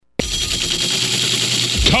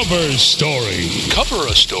Cover Story. Cover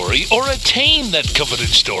a story or attain that coveted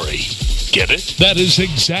story. Get it? That is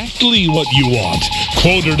exactly what you want.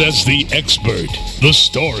 Quoted as the expert, the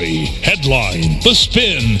story, headline, the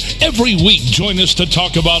spin. Every week, join us to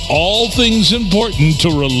talk about all things important to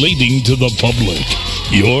relating to the public.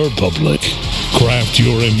 Your public. Craft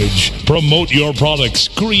your image. Promote your products.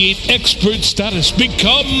 Create expert status.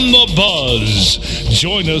 Become the buzz.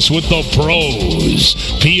 Join us with the pros.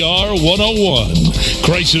 PR 101.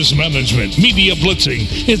 Crisis management. Media blitzing.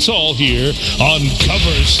 It's all here on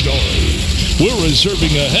Cover Story. We're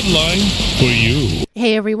reserving a headline for you.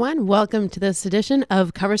 Hey everyone, welcome to this edition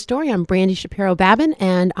of Cover Story. I'm Brandy Shapiro-Babin,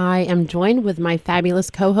 and I am joined with my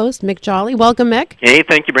fabulous co-host, Mick Jolly. Welcome, Mick. Hey,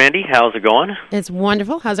 thank you, Brandy. How's it going? It's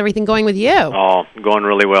wonderful. How's everything going with you? Oh, going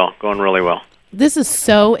really well. This is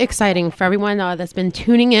so exciting for everyone that's been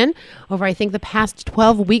tuning in over, I think, the past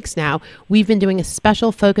 12 weeks now. We've been doing a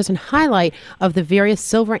special focus and highlight of the various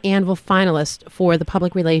Silver Anvil finalists for the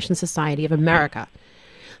Public Relations Society of America.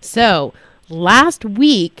 So, last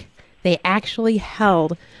week, they actually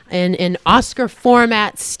held in an Oscar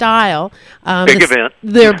format style. Big event.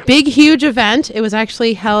 Their big, huge event. It was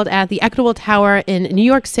actually held at the Equitable Tower in New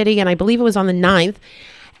York City, and I believe it was on the 9th.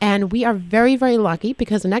 And we are very, very lucky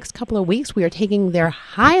because the next couple of weeks we are taking their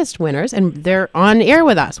highest winners, and they're on air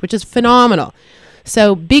with us, which is phenomenal.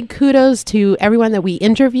 So big kudos to everyone that we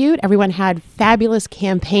interviewed. Everyone had fabulous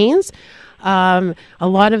campaigns. A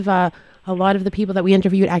lot of the people that we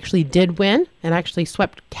interviewed actually did win and actually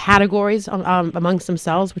swept categories amongst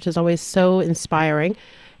themselves, which is always so inspiring.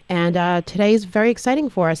 And today is very exciting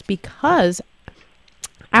for us because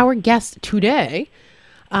our guests today,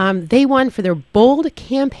 they won for their bold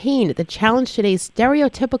campaign that challenged today's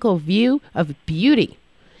stereotypical view of beauty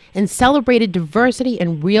and celebrated diversity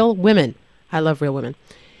and real women. I love real women.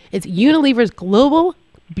 It's Unilever's global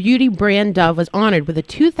beauty brand Dove was honored with the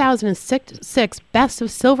 2006 Best of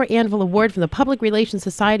Silver Anvil Award from the Public Relations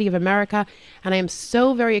Society of America. And I am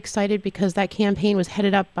so very excited because that campaign was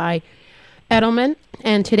headed up by Edelman.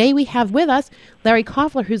 And today we have with us Larry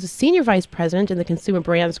Koffler, who's the Senior Vice President in the Consumer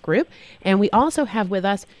Brands Group. And we also have with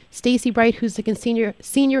us Stacy Bright, who's the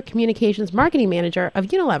Senior Communications Marketing Manager of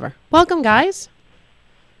Unilever. Welcome, guys.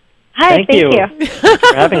 Hi, thank you. Thanks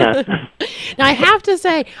for having us. Now, I have to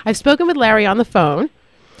say, I've spoken with Larry on the phone.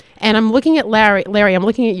 And I'm looking at Larry, I'm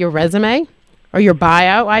looking at your resume, or your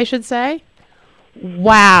bio, I should say.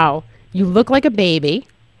 Wow, you look like a baby,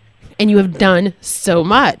 and you have done so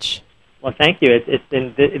much. Well, thank you. It's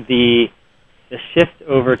been the shift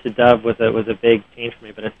over to Dove was a big change for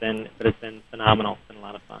me, but it's been phenomenal. It's been a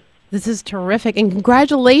lot of fun. This is terrific, and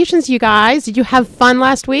congratulations, you guys. Did you have fun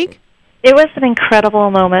last week? It was an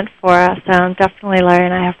incredible moment for us. Definitely, Larry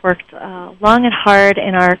and I have worked long and hard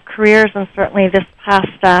in our careers, and certainly this past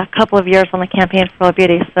couple of years on the campaign for Real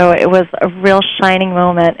Beauty. So it was a real shining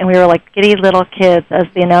moment, and we were like giddy little kids as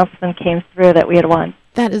the announcement came through that we had won.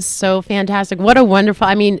 That is so fantastic. What a wonderful,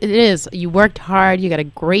 it is. You worked hard. You got a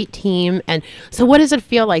great team. And so what does it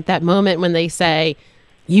feel like, that moment when they say,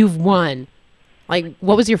 you've won? Like,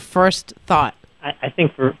 what was your first thought? I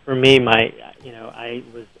think for me, I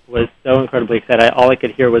was so incredibly excited. All I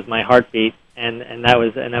could hear was my heartbeat, and that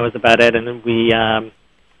was about it. And then we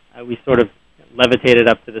sort of levitated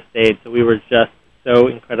up to the stage. So we were just so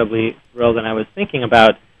incredibly thrilled. And I was thinking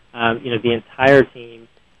about the entire team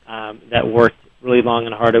that worked really long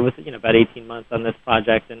and hard. It was about 18 months on this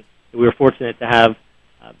project, and we were fortunate to have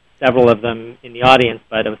several of them in the audience.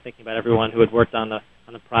 But I was thinking about everyone who had worked on the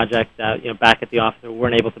project, back at the office who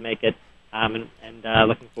weren't able to make it, and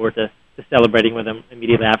looking forward to celebrating with them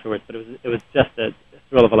immediately afterwards. But it was just a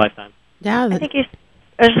thrill of a lifetime. Yeah, I was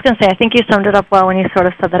just going to say, I think you summed it up well when you sort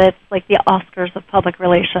of said that it's like the Oscars of public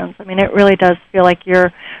relations. It really does feel like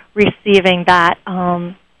you're receiving that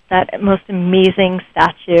most amazing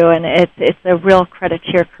statue, and it's a real credit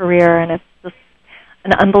to your career, and it's just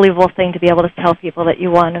an unbelievable thing to be able to tell people that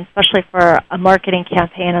you won, and especially for a marketing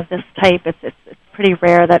campaign of this type. It's pretty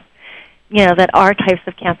rare that that our types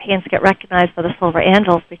of campaigns get recognized by the Silver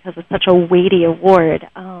Anvils because it's such a weighty award.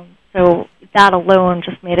 So that alone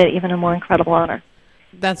just made it even a more incredible honor.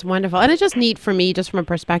 That's wonderful. And it's just neat for me, just from a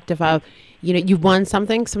perspective of, you've won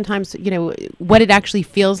something. Sometimes, what it actually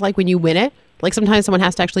feels like when you win it. Like sometimes someone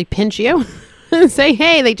has to actually pinch you and say,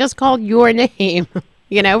 hey, they just called your name,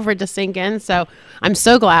 for it to sink in. So I'm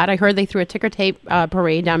so glad. I heard they threw a ticker tape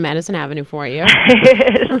parade down Madison Avenue for you.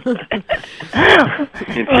 It's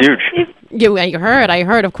huge. I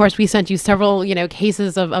heard. Of course, we sent you several,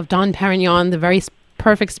 cases of Dom Perignon, the very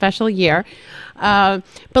perfect special year. But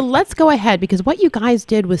let's go ahead, because what you guys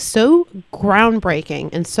did was so groundbreaking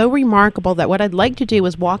and so remarkable that what I'd like to do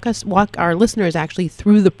is walk our listeners actually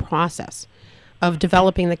through the process of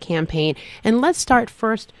developing the campaign. And let's start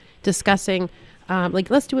first discussing,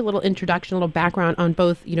 let's do a little introduction, a little background on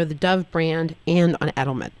both, the Dove brand and on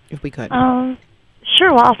Edelman, if we could.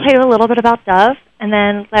 Sure. Well, I'll tell you a little bit about Dove, and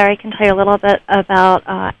then Larry can tell you a little bit about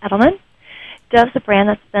Edelman. Dove's a brand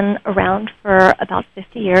that's been around for about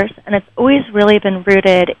 50 years, and it's always really been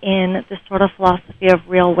rooted in this sort of philosophy of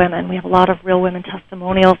real women. We have a lot of real women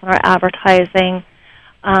testimonials in our advertising,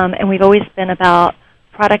 and we've always been about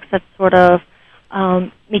products that sort of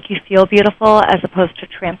make you feel beautiful as opposed to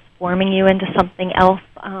transforming you into something else,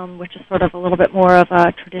 which is sort of a little bit more of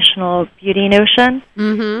a traditional beauty notion.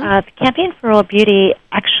 The Campaign for Real Beauty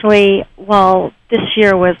actually, while this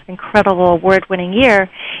year was an incredible award-winning year,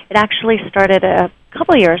 it actually started a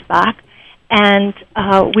couple years back, and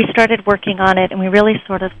we started working on it, and we really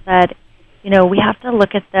sort of said, we have to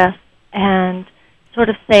look at this and sort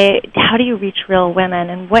of say, how do you reach real women,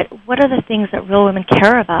 and what are the things that real women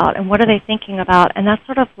care about, and what are they thinking about? And that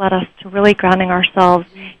sort of led us to really grounding ourselves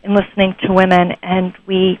in listening to women, and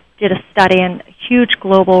we did a study and a huge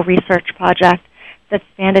global research project that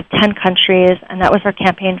spanned 10 countries, and that was our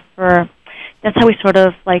campaign that's how we sort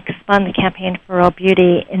of spun the Campaign for Real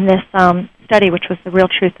Beauty in this study, which was The Real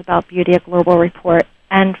Truth About Beauty, a global report.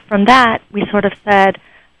 And from that, we sort of said,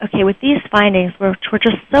 okay, with these findings, which were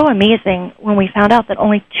just so amazing, when we found out that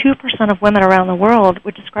only 2% of women around the world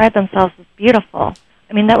would describe themselves as beautiful.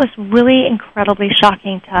 I mean, that was really incredibly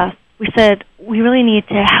shocking to us. We said, we really need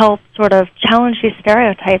to help sort of challenge these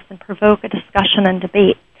stereotypes and provoke a discussion and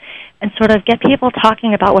debate, and sort of get people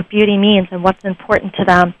talking about what beauty means and what's important to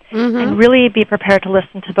them, and really be prepared to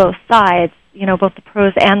listen to both sides, both the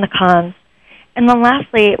pros and the cons. And then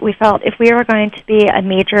lastly, we felt if we were going to be a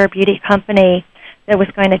major beauty company that was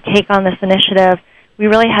going to take on this initiative, we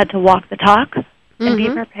really had to walk the talk and be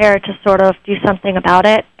prepared to sort of do something about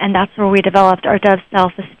it. And that's where we developed our Dove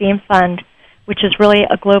Self-Esteem Fund, which is really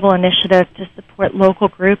a global initiative to support local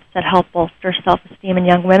groups that help bolster self-esteem in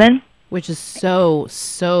young women. Which is so,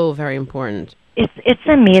 so very important. It's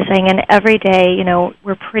amazing, and every day,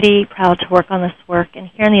 we're pretty proud to work on this work. And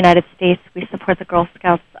here in the United States, we support the Girl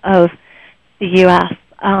Scouts of the U.S.,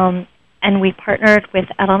 and we partnered with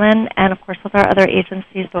Edelman and, of course, with our other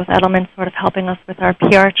agencies, both Edelman sort of helping us with our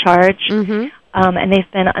PR charge. And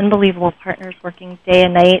they've been unbelievable partners working day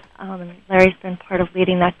and night. And Larry's been part of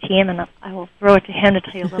leading that team, and I will throw it to him to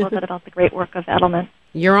tell you a little bit about the great work of Edelman.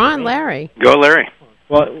 You're on, Larry. Go, Larry.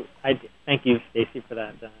 Well, I thank you, Stacy, for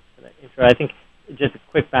that intro. I think just a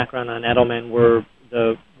quick background on Edelman. We're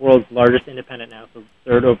the world's largest independent now, so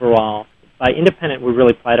third overall. By independent, we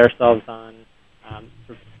really pride ourselves on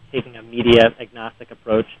sort of taking a media-agnostic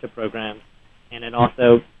approach to programs, and it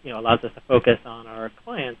also allows us to focus on our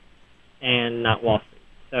clients and not Wall Street.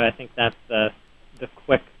 So I think that's the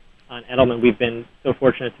quick on Edelman. We've been so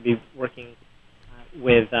fortunate to be working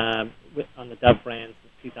on the Dove brand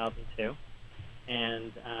since 2002.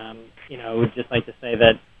 And, I would just like to say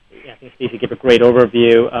that I think Stacey gave a great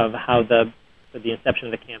overview of how the inception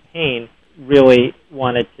of the campaign really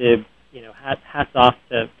wanted to, hats off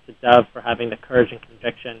to Dove for having the courage and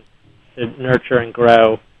conviction to nurture and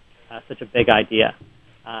grow such a big idea.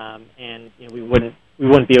 And we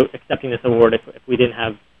wouldn't be accepting this award if we didn't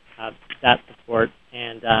have that support.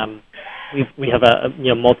 And we have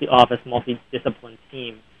a multi-office, multi-discipline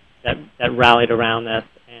team that rallied around this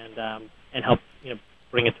and helped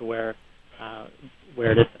bring it to where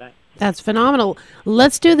it is today. That's phenomenal.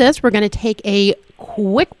 Let's do this. We're going to take a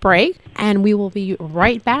quick break, and we will be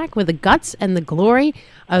right back with the guts and the glory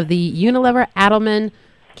of the Unilever Edelman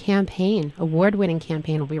campaign, award-winning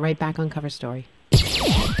campaign. We'll be right back on Cover Story.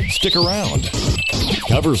 Stick around.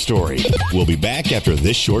 Cover Story. We'll be back after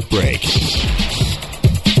this short break.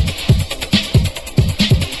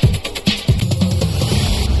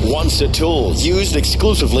 Once a tool used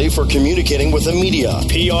exclusively for communicating with the media,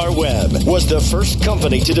 PRWeb was the first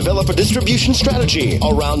company to develop a distribution strategy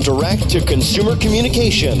around direct-to-consumer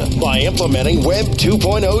communication by implementing Web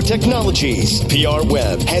 2.0 technologies.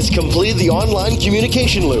 PRWeb has completed the online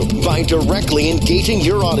communication loop by directly engaging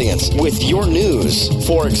your audience with your news.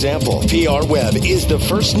 For example, PRWeb is the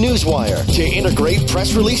first newswire to integrate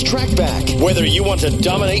press release trackback. Whether you want to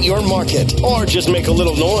dominate your market or just make a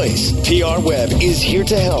little noise, PRWeb is here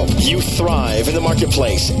to help you thrive in the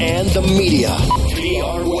marketplace and the media.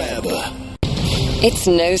 PRWeb. It's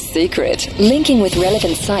no secret. Linking with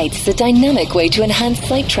relevant sites is a dynamic way to enhance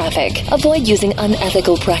site traffic. Avoid using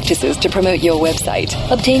unethical practices to promote your website.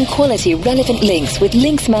 Obtain quality, relevant links with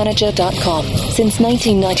linksmanager.com. Since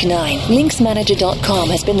 1999, linksmanager.com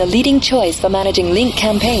has been the leading choice for managing link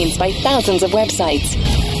campaigns by thousands of websites.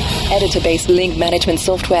 Editor-based link management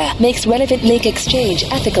software makes relevant link exchange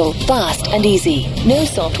ethical, fast, and easy. No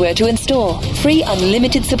software to install. Free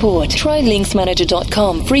unlimited support. Try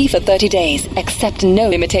linksmanager.com free for 30 days. Accept no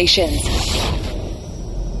limitations.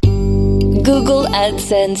 Google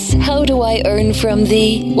AdSense. How do I earn from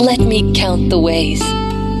thee? Let me count the ways.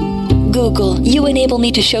 Google, you enable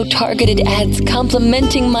me to show targeted ads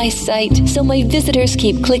complementing my site so my visitors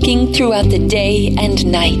keep clicking throughout the day and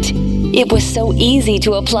night. It was so easy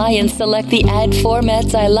to apply and select the ad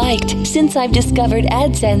formats I liked. Since I've discovered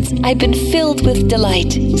AdSense, I've been filled with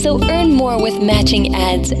delight. So earn more with matching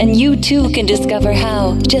ads, and you too can discover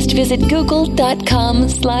how. Just visit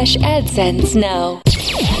google.com/AdSense now.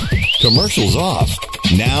 Commercials off.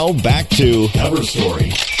 Now back to Cover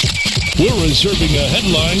Story. We're reserving a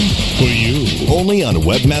headline for you. Only on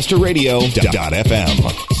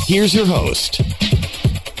webmasterradio.fm. Here's your host.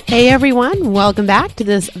 Hey everyone, welcome back to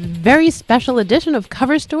this very special edition of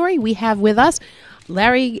Cover Story. We have with us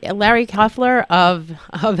Larry Koffler of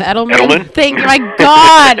Edelman. Thank you, my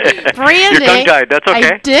God, Brandy. Your tongue tied. That's okay.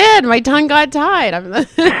 I did. My tongue got tied.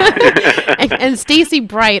 and Stacy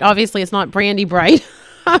Bright. Obviously, it's not Brandy Bright.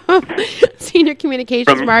 Senior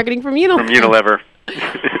Communications Marketing from Unilever. From Unilever.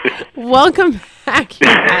 Welcome back, you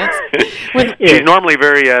guys. She's normally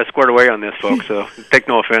very squared away on this, folks, so take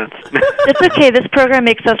no offense. It's okay. This program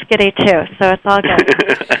makes us giddy, too, so it's all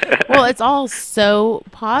good. Well, it's all so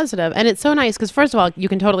positive, and it's so nice, because first of all, you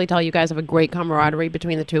can totally tell you guys have a great camaraderie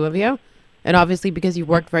between the two of you, and obviously because you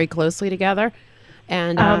worked very closely together.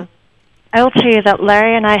 And I will tell you that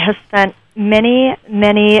Larry and I have spent many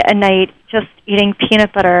a night just eating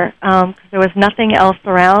peanut butter because there was nothing else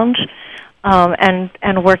around. And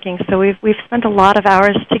working. So we've spent a lot of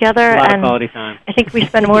hours together, a lot and of quality time. I think we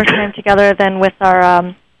spend more time together than with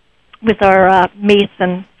our mates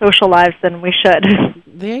and social lives than we should.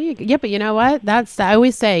 There you go. Yeah, but you know what? I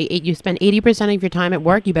always say you spend 80% of your time at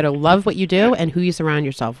work. You better love what you do and who you surround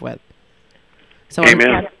yourself with. So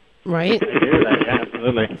Amen. Right? Yeah,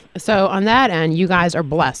 absolutely. So on that end, you guys are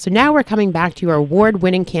blessed. So now we're coming back to your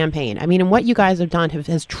award-winning campaign. I mean, and what you guys have done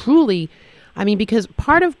has truly. I mean, because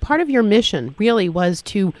part of your mission really was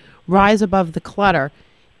to rise above the clutter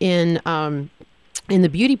in the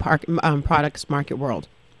beauty products market world.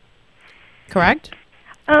 Correct?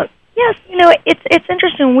 Yes. You know, it's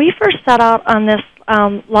interesting. We first set out on this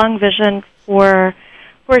long vision for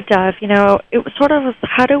Dove. You know, it was sort of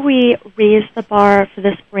how do we raise the bar for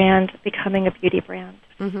this brand becoming a beauty brand?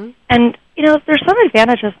 Mm-hmm. And you know, there's some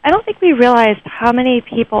advantages. I don't think we realized how many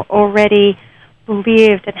people already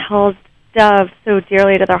believed and held Dove so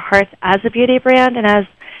dearly to their hearts as a beauty brand, and as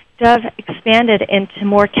Dove expanded into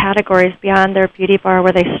more categories beyond their beauty bar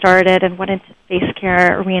where they started and went into face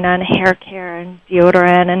care arena and hair care and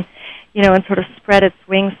deodorant and, you know, and sort of spread its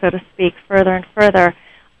wings, so to speak, further and further.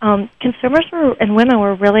 Consumers and women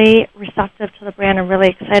were really receptive to the brand and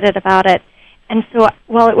really excited about it. And so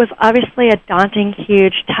while it was obviously a daunting,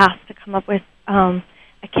 huge task to come up with a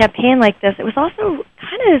campaign like this, it was also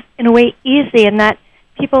kind of, in a way, easy in that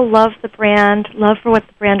people love the brand, love for what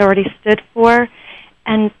the brand already stood for,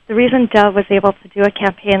 and the reason Dove was able to do a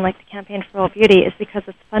campaign like the Campaign for Real Beauty is because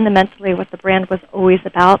it's fundamentally what the brand was always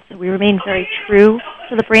about, so we remain very true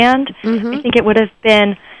to the brand. Mm-hmm. I think it would have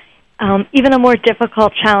been even a more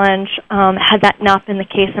difficult challenge had that not been the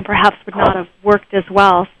case, and perhaps would not have worked as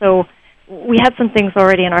well, so we had some things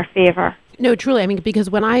already in our favor. No, truly, I mean,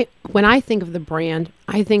 because when I think of the brand,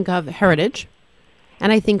 I think of heritage,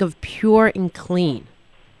 and I think of pure and clean,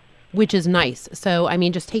 which is nice. So, I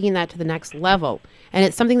mean, just taking that to the next level. And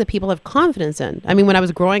it's something that people have confidence in. I mean, when I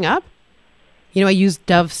was growing up, you know, I used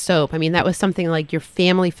Dove soap. I mean, that was something like your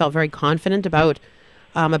family felt very confident about,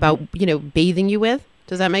 you know, bathing you with.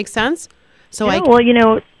 Does that make sense? So well, you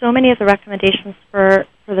know, so many of the recommendations for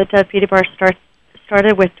the Dove Beauty Bar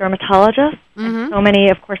started with dermatologists. Mm-hmm. And so many,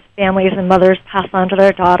 of course, families and mothers pass on to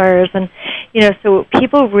their daughters. And, you know, so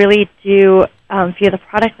people really do view the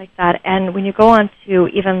product like that. And when you go on to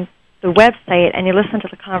even the website and you listen to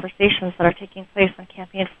the conversations that are taking place on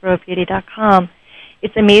campaignforrealbeauty.com,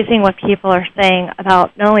 it's amazing what people are saying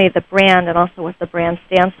about not only the brand and also what the brand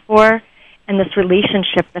stands for and this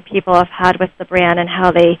relationship that people have had with the brand and how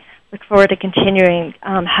they look forward to continuing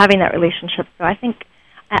having that relationship. So I think,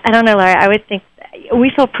 I don't know, Larry, I would think we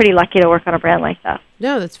feel pretty lucky to work on a brand like that.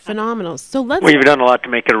 No, that's phenomenal. So We've done a lot to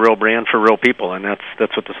make it a real brand for real people, and that's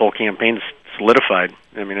what this whole campaign's solidified.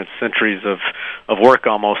 I mean, it's centuries of work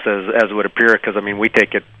almost, as would appear, because, I mean, we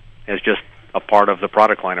take it as just a part of the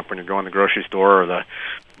product lineup when you go in the grocery store or the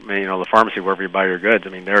pharmacy, wherever you buy your goods. I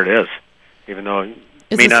mean, there it is. Even though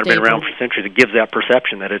it may not have been around for centuries, it gives that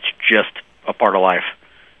perception that it's just a part of life.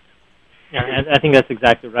 Yeah, and I think that's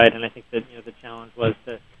exactly right. And I think that the challenge was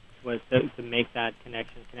to make that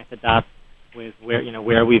connection, connect the dots with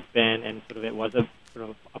where we've been, and sort of it was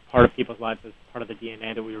a part of people's lives, as part of the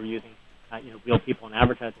DNA that we were using, real people in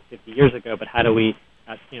advertising 50 years ago. But how do we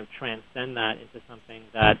transcend that into something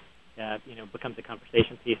that becomes a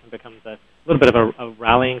conversation piece and becomes a little bit of a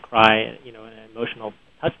rallying cry, an emotional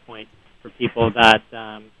touch point for people that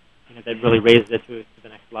that really raises it to the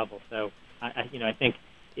next level. So I think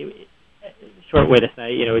a short way to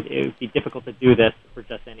say it would be difficult to do this for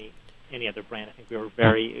just any other brand. I think we were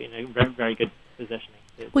in a very, very good positioning.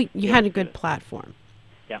 Well, you had a good platform.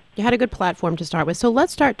 Yeah, you had a good platform to start with. So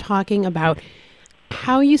let's start talking about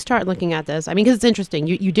how you start looking at this. I mean, because it's interesting.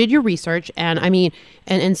 You did your research, and I mean,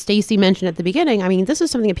 and Stacy mentioned at the beginning, I mean, this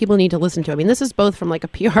is something that people need to listen to. I mean, this is both from like a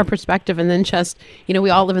PR perspective and then just, we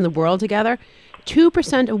all live in the world together.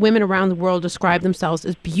 2% of women around the world describe themselves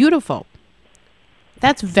as beautiful.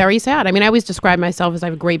 That's very sad. I mean, I always describe myself as I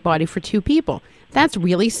have a great body for 2 people. That's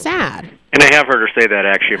really sad. And I have heard her say that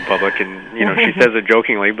actually in public, and she says it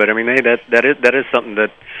jokingly, but I mean, hey, that is something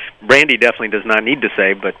that Brandy definitely does not need to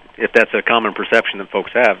say. But if that's a common perception that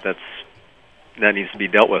folks have, that needs to be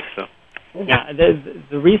dealt with. So yeah,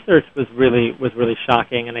 the research was really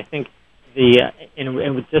shocking, and I think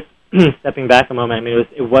and just stepping back a moment, I mean,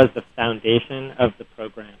 it was the foundation of the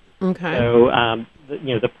program. Okay. So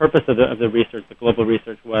the purpose of the research, the global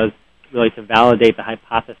research, was really to validate the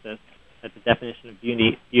hypothesis that the definition of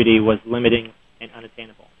beauty was limiting and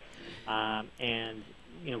unattainable. And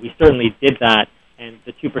we certainly did that. And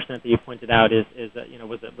the 2% that you pointed out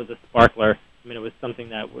was a sparkler. I mean, it was something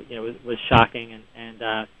that was shocking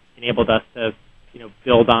and enabled us to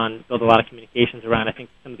build a lot of communications around. I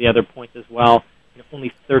think some of the other points as well.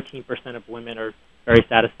 Only 13% of women are very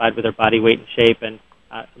satisfied with their body weight and shape, and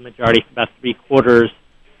the majority, about 3/4,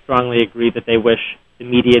 strongly agree that they wish the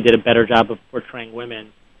media did a better job of portraying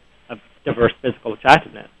women of diverse physical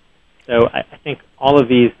attractiveness. So I think all of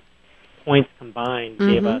these points combined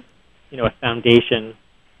gave us, a foundation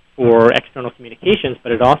for external communications,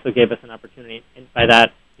 but it also gave us an opportunity, and by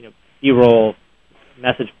that, B-roll,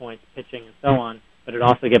 message points, pitching, and so on. But it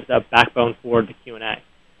also gives a backbone for the Q&A.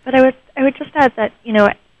 But I would just add that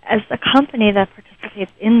as a company that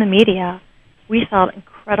participates in the media, we felt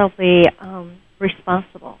incredibly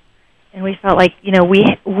responsible, and we felt like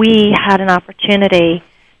we had an opportunity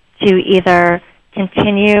to either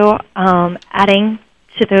continue adding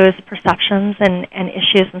to those perceptions and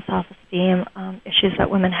issues and self-esteem issues that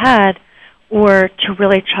women had, or to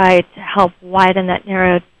really try to help widen that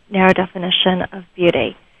narrow definition of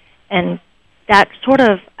beauty. And that sort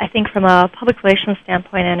of, I think, from a public relations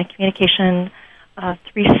standpoint and a communication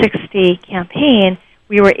 360 campaign,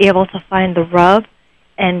 we were able to find the rub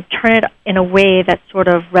and turn it in a way that sort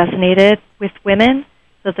of resonated with women,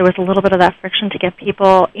 so that there was a little bit of that friction to get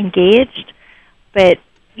people engaged. But,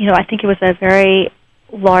 I think it was a very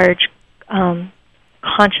large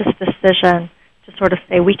conscious decision to sort of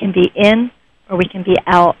say we can be in or we can be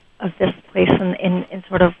out of this place in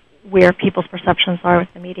sort of where people's perceptions are with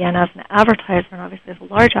the media. And as an advertiser, and obviously as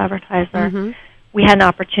a large advertiser, we had an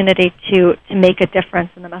opportunity to make a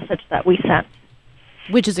difference in the message that we sent.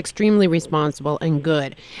 Which is extremely responsible and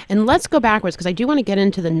good. And let's go backwards, because I do want to get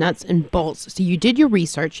into the nuts and bolts. So you did your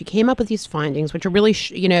research, you came up with these findings, which are really,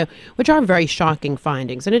 which are very shocking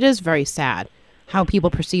findings, and it is very sad how people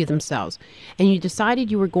perceive themselves. And you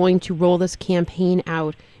decided you were going to roll this campaign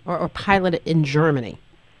out or pilot it in Germany.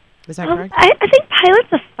 Is that correct? I think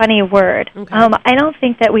pilot's a funny word. Okay. I don't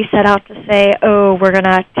think that we set out to say, we're going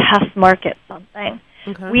to test market something.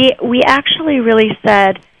 Okay. We actually really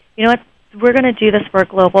said, we're going to do this for a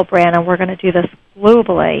global brand, and we're going to do this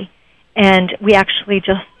globally. And we actually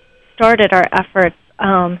just started our efforts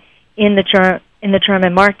in the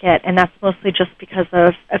German market, and that's mostly just because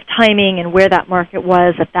of timing and where that market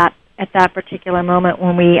was at that particular moment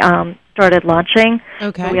when we started launching.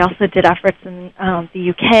 Okay. So we also did efforts in the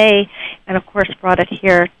UK, and of course brought it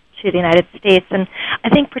here to the United States. And I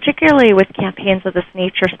think particularly with campaigns of this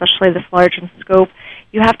nature, especially this large in scope,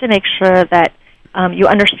 you have to make sure that you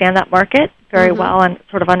understand that market very well and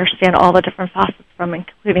sort of understand all the different facets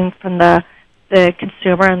including from the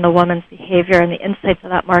consumer and the woman's behavior and the insights of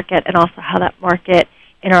that market, and also how that market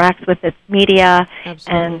interacts with its media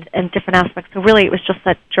and different aspects. So really it was just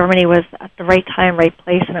that Germany was at the right time, right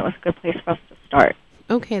place, and it was a good place for us to start.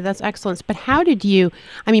 Okay, that's excellent. But how did you,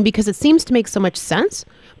 I mean, because it seems to make so much sense,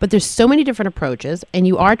 but there's so many different approaches, and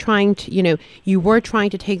you are trying to, you were trying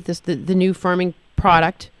to take the new farming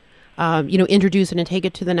product, introduce it and take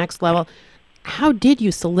it to the next level. How did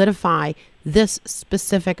you solidify this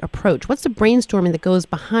specific approach? What's the brainstorming that goes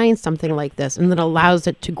behind something like this and that allows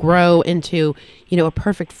it to grow into, a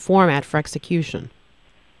perfect format for execution?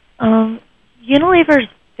 Unilever's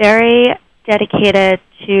very dedicated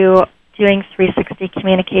to doing 360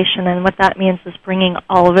 communication, and what that means is bringing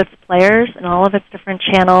all of its players and all of its different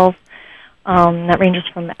channels. That ranges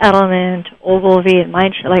from Edelman to Ogilvy and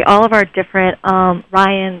Mindshare, like all of our different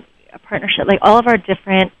Ryan partnership, like all of our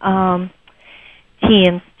different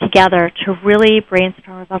teams together to really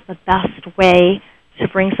brainstorm about the best way to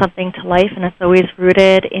bring something to life, and it's always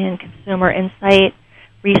rooted in consumer insight,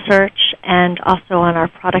 research, and also on our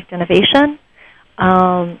product innovation.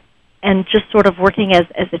 And just sort of working as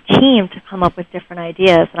a team to come up with different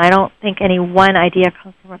ideas. And I don't think any one idea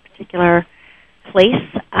comes from a particular place.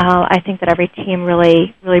 I think that every team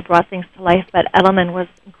really brought things to life. But Edelman was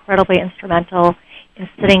incredibly instrumental in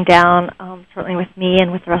sitting down, certainly with me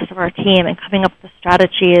and with the rest of our team, and coming up with the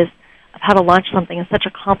strategies of how to launch something in such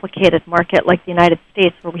a complicated market like the United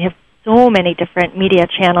States, where we have so many different media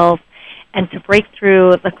channels. And to break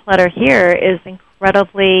through the clutter here is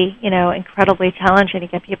incredibly challenging to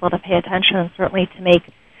get people to pay attention, and certainly to make,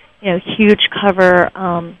 huge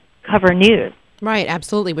cover news. Right,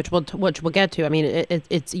 absolutely, which we'll get to. I mean,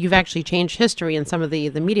 it's you've actually changed history in some of the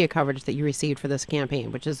media coverage that you received for this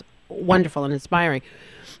campaign, which is wonderful and inspiring.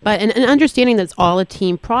 But and understanding that it's all a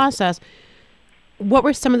team process, what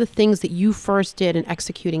were some of the things that you first did in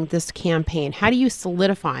executing this campaign? How do you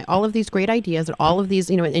solidify all of these great ideas and all of these,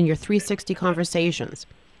 in your 360 conversations?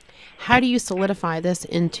 How do you solidify this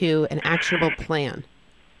into an actionable plan?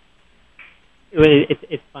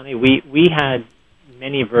 It's funny. We had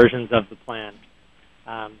many versions of the plan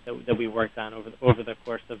that we worked on over the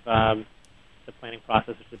course of the planning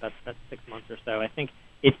process, which is about 6 months or so. I think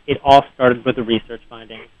it all started with the research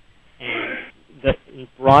findings, and in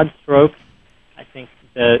broad strokes, I think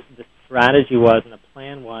the strategy was, and the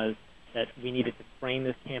plan was, that we needed to frame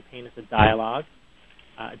this campaign as a dialogue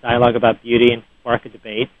about beauty, and spark a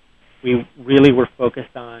debate. We really were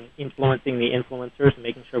focused on influencing the influencers and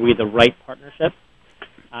making sure we had the right partnerships.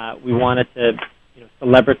 We wanted to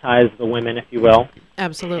celebritize the women, if you will.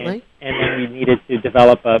 Absolutely. And then we needed to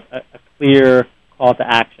develop a clear call to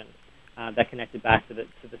action that connected back to the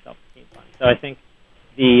self-esteem fund. So I think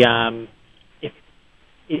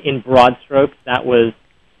in broad strokes, that was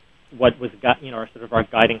what was our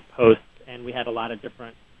guiding post, and we had a lot of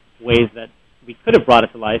different ways that we could have brought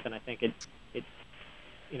it to life, and I think it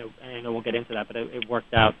and I know we'll get into that, but it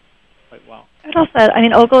worked out quite well. I'd also add,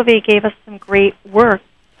 Ogilvy gave us some great work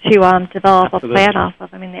to develop Absolutely. A plan off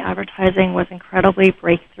of. The advertising was incredibly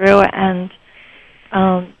breakthrough, and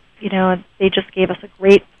they just gave us a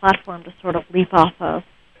great platform to sort of leap off of.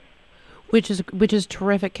 Which is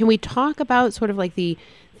terrific. Can we talk about sort of like the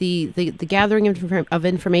gathering of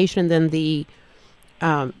information, and then the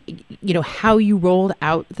how you rolled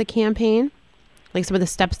out the campaign, like some of the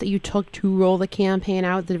steps that you took to roll the campaign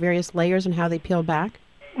out, the various layers, and how they peeled back?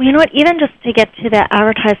 Well, even just to get to the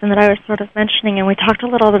advertising that I was sort of mentioning, and we talked a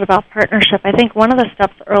little bit about partnership, I think one of the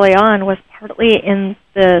steps early on was partly in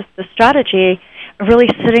the strategy of really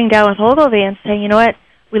sitting down with Ogilvy and saying,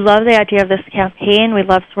 we love the idea of this campaign. We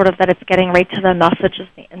love sort of that it's getting right to the messages,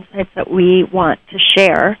 the insights that we want to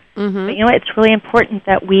share. Mm-hmm. But, it's really important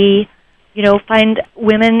that we, find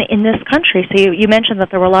women in this country. So you mentioned that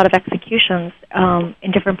there were a lot of executions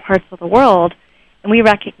in different parts of the world, and we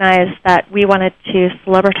recognized that we wanted to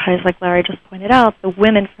celebritize, like Larry just pointed out, the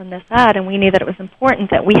women from this ad, and we knew that it was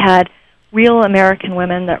important that we had real American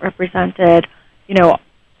women that represented,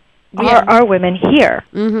 our women here,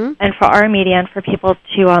 mm-hmm. and for our media and for people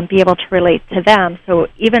to be able to relate to them. So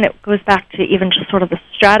even it goes back to even just sort of the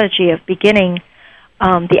strategy of beginning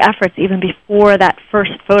the efforts even before that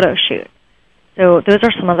first photo shoot. So those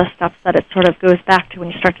are some of the steps that it sort of goes back to when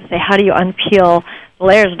you start to say, how do you unpeel the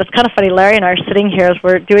layers? But it's kind of funny, Larry and I are sitting here as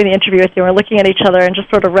we're doing the interview with you, and we're looking at each other and just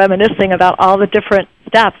sort of reminiscing about all the different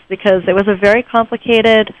steps, because it was a very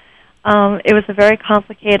complicated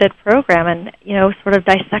program, and sort of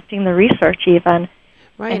dissecting the research even,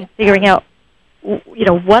 right, and figuring out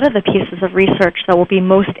what are the pieces of research that will be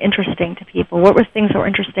most interesting to people. What were things that were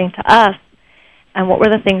interesting to us, and what were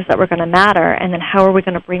the things that were going to matter, and then how are we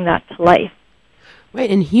going to bring that to life? Right,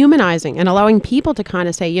 and humanizing and allowing people to kind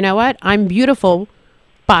of say, you know what, I'm beautiful,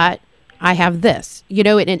 but I have this,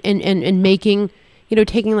 and making,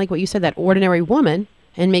 taking, like what you said, that ordinary woman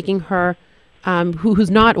and making her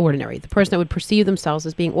who's not ordinary, the person that would perceive themselves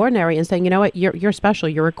as being ordinary, and saying, you know what, you're special,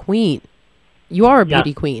 you're a queen, you are a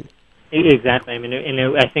beauty queen. Exactly. I mean,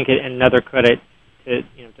 I think another credit to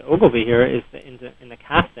Ogilvy here is in the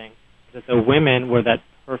casting, that the women were that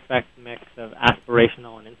perfect mix of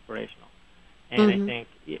aspirational and inspirational, and I think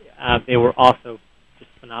they were also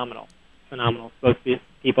just phenomenal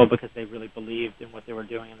spokespeople because they really believed in what they were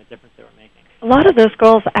doing and the difference they were making. A lot of those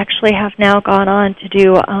girls actually have now gone on to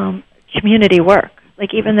do community work.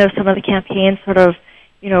 Like, even though some of the campaigns sort of,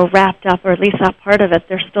 wrapped up, or at least that part of it,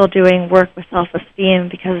 they're still doing work with self-esteem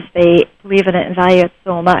because they believe in it and value it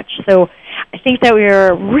so much. So I think that we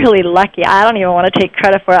were really lucky. I don't even want to take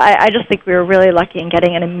credit for it. I just think we were really lucky in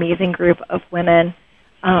getting an amazing group of women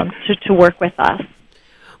to work with us.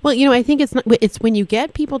 Well, I think it's when you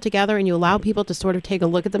get people together and you allow people to sort of take a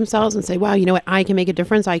look at themselves and say, wow, you know what, I can make a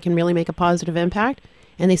difference, I can really make a positive impact,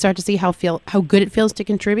 and they start to see how good it feels to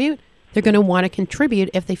contribute. They're going to want to contribute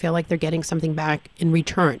if they feel like they're getting something back in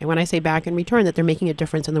return. And when I say back in return, that they're making a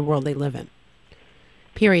difference in the world they live in.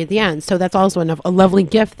 Period. The end. So that's also a lovely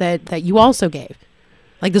gift that you also gave.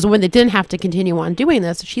 Like, there's a woman that didn't have to continue on doing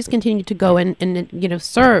this. She's continued to go and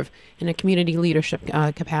serve in a community leadership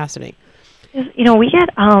capacity. We get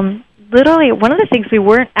literally one of the things we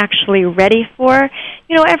weren't actually ready for.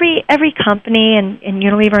 Every company, and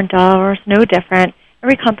Unilever and Dove is no different.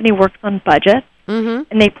 Every company works on budgets,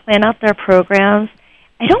 and they plan out their programs.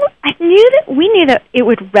 We knew that it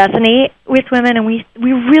would resonate with women, and we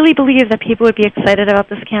really believed that people would be excited about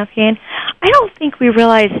this campaign. I don't think we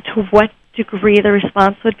realized to what degree the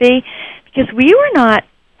response would be, because we were not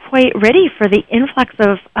quite ready for the influx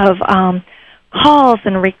of calls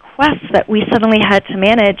and requests that we suddenly had to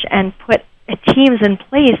manage and put teams in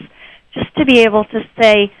place just to be able to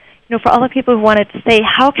say, for all the people who wanted to say,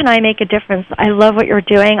 how can I make a difference? I love what you're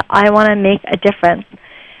doing. I want to make a difference.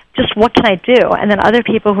 Just what can I do? And then other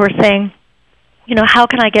people who are saying, how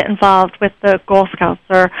can I get involved with the Girl Scouts?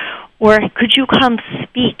 Or could you come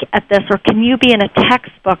speak at this? Or can you be in a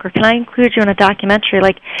textbook? Or can I include you in a documentary?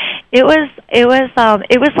 Like, it was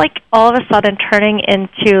like all of a sudden turning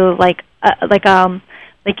into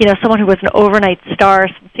someone who was an overnight star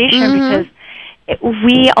sensation, because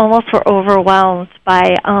we almost were overwhelmed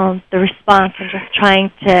by the response and just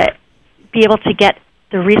trying to be able to get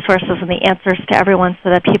the resources and the answers to everyone so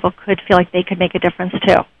that people could feel like they could make a difference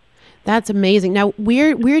too. That's amazing. Now,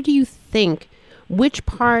 where do you think, which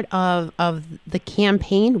part of the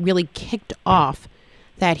campaign really kicked off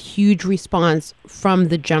that huge response from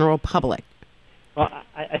the general public? Well,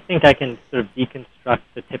 I think I can sort of deconstruct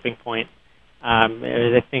the tipping point. As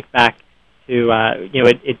I think back to,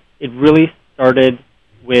 it really started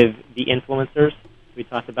with the influencers. We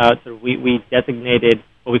talked about, we designated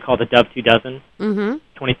what we call the Dove 2 Dozen,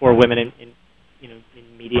 24 women in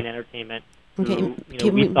media and entertainment who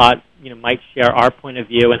we thought might share our point of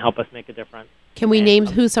view and help us make a difference. Can we name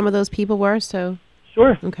who some of those people were? Sure.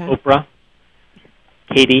 Okay. Oprah,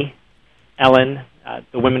 Katie, Ellen,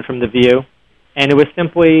 the women from The View, and it was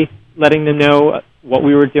simply letting them know what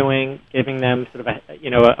we were doing, giving them sort of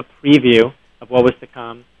a preview of what was to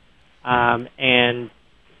come, and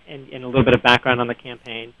a little bit of background on the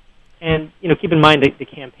campaign. And keep in mind that the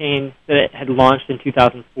campaign that had launched in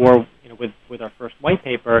 2004, with our first white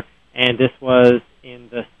paper, and this was in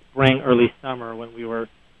the spring, early summer, when we were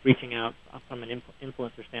reaching out from an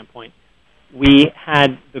influencer standpoint. We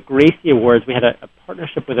had the Gracie Awards. We had a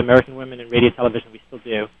partnership with American Women in Radio Television. We still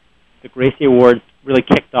do. The Gracie Awards really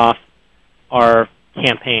kicked off our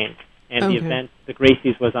campaign, and the event, the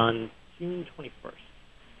Gracies, was on June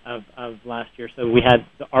 21st of last year. So we had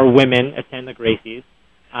our women attend the Gracies.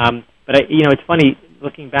 But it's funny,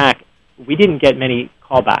 looking back, we didn't get many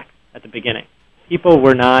callbacks at the beginning. People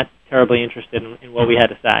were not terribly interested in what we had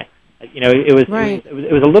to say. It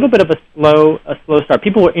was a little bit of a slow start.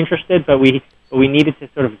 People were interested, but we needed to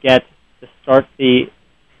sort of start the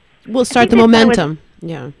momentum.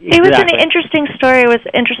 Yeah, exactly. It was an interesting story. It was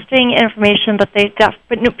interesting information, but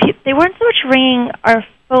they weren't so much ringing our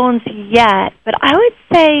phones yet. But I would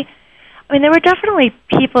say, there were definitely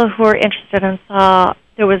people who were interested and saw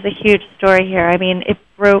there was a huge story here. It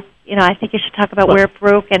broke. I think you should talk about where it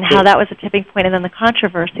broke and how that was a tipping point, and then the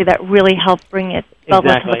controversy that really helped bring it to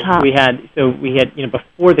the top. We had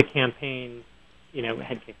before the campaign,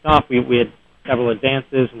 had kicked off. We had several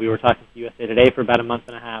advances, and we were talking to USA Today for about a month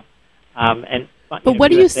and a half. But what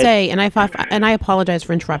do you say? And I apologize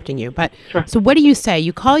for interrupting you. But sure. So what do you say?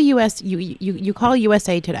 You call you call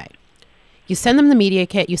USA Today. You send them the media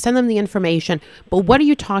kit. You send them the information. But what do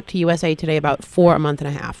you talk to USA Today about for a month and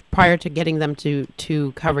a half prior to getting them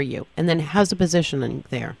to cover you? And then how's the positioning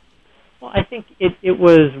there? Well, I think it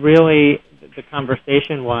was really the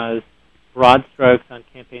conversation was broad strokes on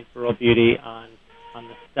Campaigns for Real Beauty, on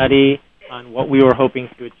the study, on what we were hoping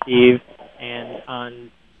to achieve, and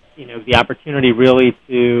on the opportunity really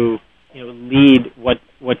to lead what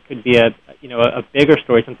could be a bigger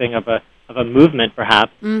story, something of a movement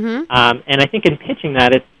perhaps. Mm-hmm. And I think in pitching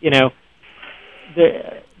that, it's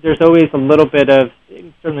there's always a little bit of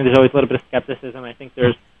skepticism. I think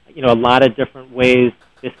there's a lot of different ways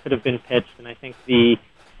this could have been pitched, and I think we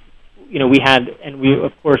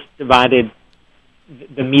of course divided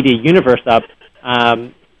the media universe up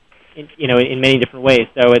in many different ways.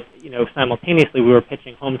 So it's simultaneously we were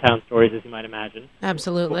pitching hometown stories, as you might imagine.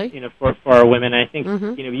 Absolutely. For our women. I think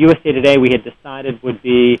USA Today we had decided would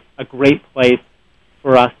be a great place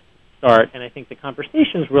for us to start, and I think the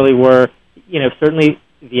conversations really were certainly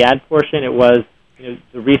the ad portion. It was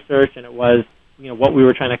the research, and it was what we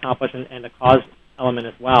were trying to accomplish, and the cause element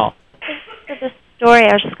as well. For this story,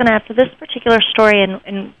 I was just going to add, for this particular story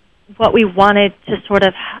and what we wanted to sort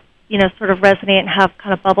of resonate and have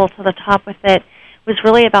kind of bubble to the top with it was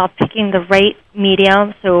really about picking the right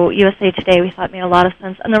medium. So USA Today we thought made a lot of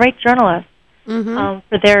sense, and the right journalist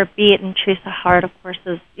for their beat. And Teresa Hart, of course,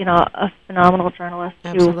 is a phenomenal journalist.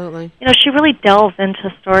 Absolutely. Who, she really delves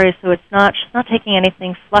into stories. So she's not taking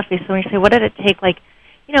anything fluffy. So when you say, what did it take?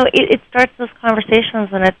 It starts those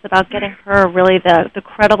conversations, and it's about getting her really the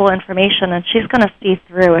credible information, and she's going to see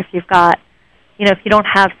through if you've got, if you don't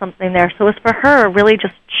have something there. So it was for her really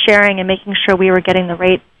just sharing and making sure we were getting the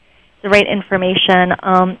right information,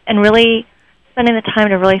 and really spending the time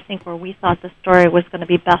to really think where we thought the story was going to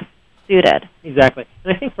be best suited. Exactly,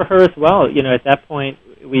 and I think for her as well. At that point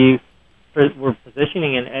we were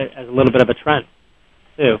positioning it as a little bit of a trend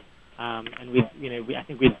too, and I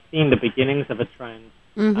think we'd seen the beginnings of a trend.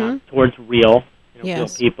 Towards real, real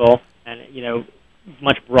people, and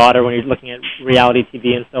much broader when you're looking at reality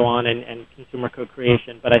TV and so on, and consumer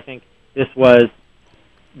co-creation. But I think this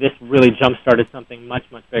really jump-started something much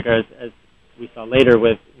bigger, as we saw later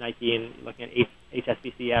with Nike and looking at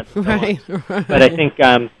HSBC ads. And so on. Right. But I think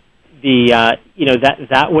that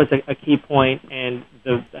was a key point, and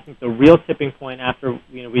I think the real tipping point after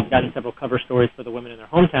we'd gotten several cover stories for the women in their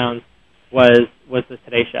hometowns was the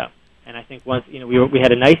Today Show. And I think once we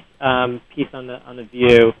had a nice piece on the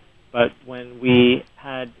View, but when we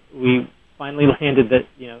finally landed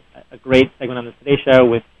a great segment on the Today Show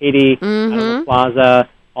with Katie out on the Plaza,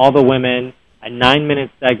 all the women, a 9-minute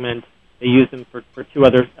segment. They used them for two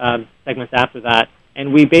other segments after that,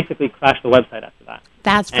 and we basically crashed the website after that.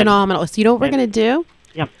 That's phenomenal. So you know what we're going to do?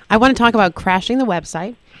 Yeah. I want to talk about crashing the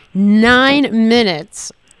website. 9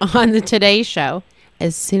 minutes on the Today Show.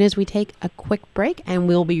 As soon as we take a quick break, and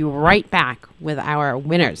we'll be right back with our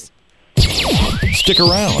winners. Stick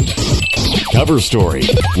around. Cover Story.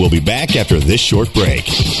 We'll be back after this short break.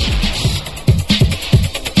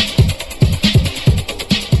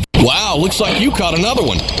 Wow, looks like you caught another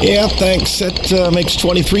one. Yeah, thanks. That makes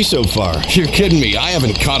 23 so far. You're kidding me. I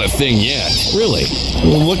haven't caught a thing yet. Really?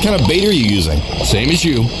 Well, what kind of bait are you using? Same as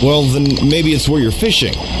you. Well, then maybe it's where you're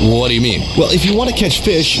fishing. What do you mean? Well, if you want to catch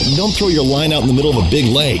fish, don't throw your line out in the middle of a big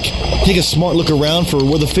lake. Take a smart look around for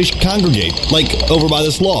where the fish congregate, like over by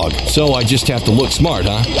this log. So I just have to look smart,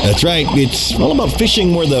 huh? That's right. It's all about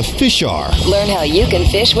fishing where the fish are. Learn how you can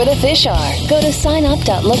fish where the fish are. Go to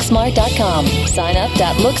signup.looksmart.com.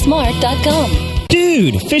 Signup.looksmart.com.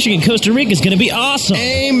 Dude, fishing in Costa Rica is going to be awesome.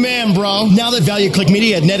 Amen, bro. Now that ValueClick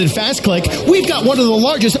Media had netted FastClick, we've got one of the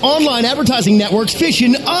largest online advertising networks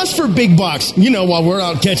fishing us for big bucks. While we're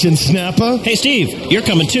out catching snapper. Hey, Steve, you're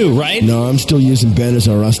coming too, right? No, I'm still using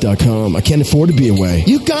Banners.us.com. I can't afford to be away.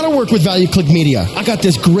 You got to work with ValueClick Media. I got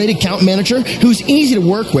this great account manager who's easy to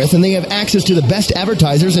work with, and they have access to the best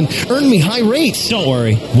advertisers and earn me high rates. Don't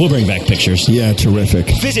worry. We'll bring back pictures. Yeah, terrific.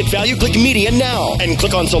 Visit ValueClick Media now and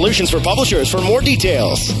click on Solutions for Publishers for more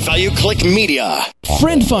details. ValueClick Media.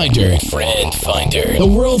 Friend Finder. The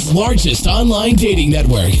world's largest online dating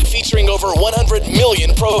network. Featuring over 100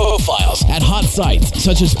 million profiles. At hot sites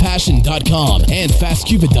such as Passion.com and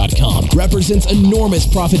FastCupid.com. Represents enormous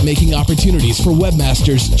profit-making opportunities for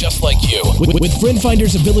webmasters just like you. With Friend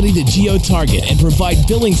Finder's ability to geo-target and provide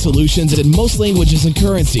billing solutions in most languages and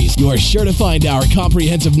currencies, you are sure to find our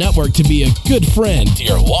comprehensive network to be a good friend to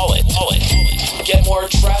your wallet. Get more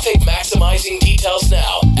traffic maximizing details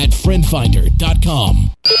now at FriendFinder.com.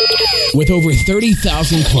 With over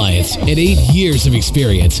 30,000 clients and 8 years of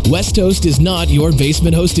experience, WestHost is not your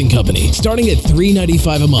basement hosting company. Starting at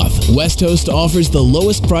 $3.95 a month, WestHost offers the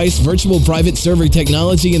lowest price virtual private server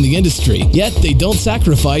technology in the industry, yet they don't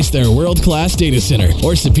sacrifice their world-class data center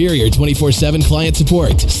or superior 24/7 client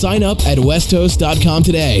support. Sign up at westhost.com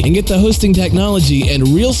today and get the hosting technology and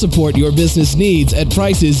real support your business needs at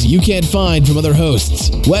prices you can't find from other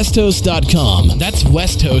hosts. Westhost.com. That's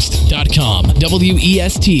westhost.com.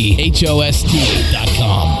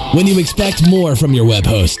 WESTHOST.com. When you expect more from your web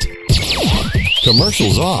host.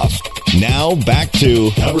 Commercials off. Now back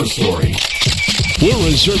to Cover Story. We're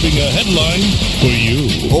reserving a headline for you.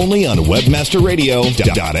 Only on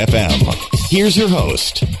webmasterradio.fm. Here's your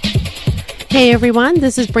host. Hey everyone,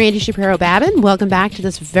 this is Brandy Shapiro-Babin. Welcome back to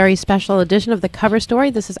this very special edition of the Cover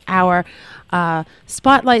Story. This is our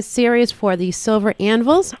spotlight series for the Silver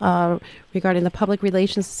Anvils regarding the Public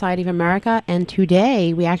Relations Society of America. And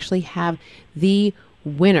today we actually have the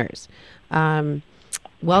winners.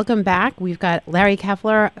 Welcome back. We've got Larry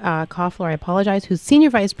Koffler, I apologize, who's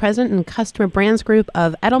Senior Vice President and Customer Brands Group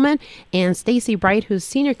of Edelman, and Stacy Bright, who's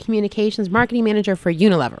Senior Communications Marketing Manager for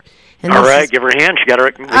Unilever. And all right, give her a hand. She got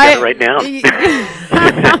it right now.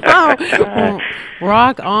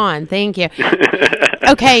 Rock on. Thank you.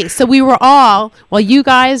 Okay, so we were all, while you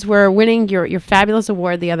guys were winning your fabulous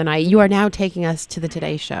award the other night, you are now taking us to the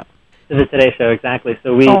Today Show. To the Today Show, exactly.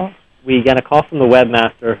 So we got a call from the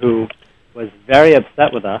webmaster who was very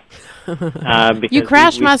upset with us. Because you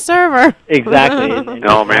crashed my server. Exactly. And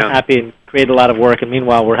man. Happy and created a lot of work. And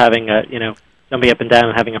meanwhile, we're having jumping up and down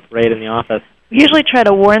and having a parade in the office. We usually try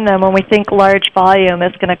to warn them when we think large volume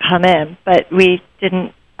is going to come in, but we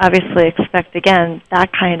didn't obviously expect, again,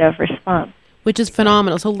 that kind of response. Which is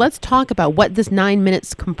phenomenal. So let's talk about what this 9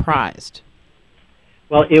 minutes comprised.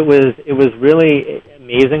 Well, it was really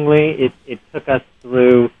amazingly. It took us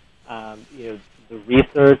through the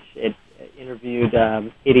research. It interviewed.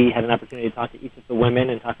 Katie had an opportunity to talk to each of the women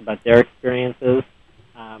and talk about their experiences.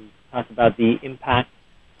 Talk about the impact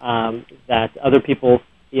that other people,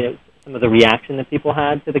 some of the reaction that people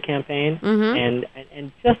had to the campaign, and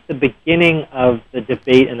just the beginning of the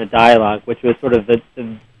debate and the dialogue, which was sort of the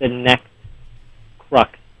next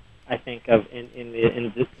crux, I think, of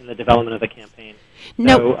in the development of the campaign.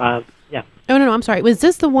 No, yeah. Oh no, I'm sorry. Was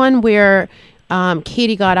this the one where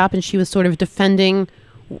Katie got up and she was sort of defending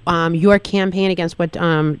your campaign against what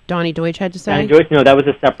Donnie Deutsch had to say? Donnie Deutsch, no, that was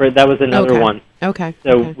another one. Okay.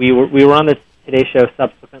 So we were on the Today Show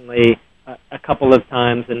subsequently a couple of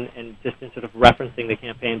times and just in sort of referencing the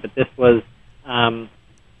campaign, but this was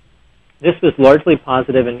largely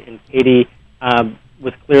positive, and Katie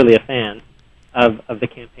was clearly a fan of the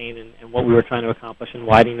campaign and what we were trying to accomplish and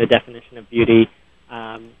widening the definition of beauty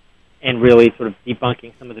and really sort of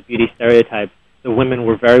debunking some of the beauty stereotypes. The women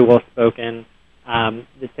were very well spoken.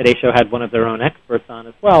 The Today Show had one of their own experts on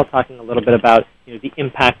as well, talking a little bit about the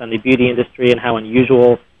impact on the beauty industry and how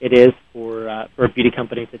unusual it is for a beauty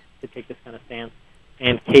company to take this kind of stance.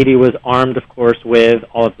 And Katie was armed, of course, with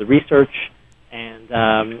all of the research and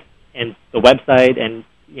the website and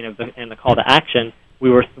the call to action. We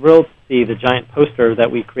were thrilled to see the giant poster that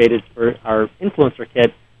we created for our influencer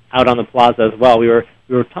kit out on the plaza as well. We were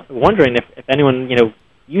wondering if anyone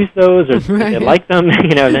used those or if they liked them.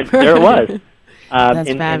 And then there it was.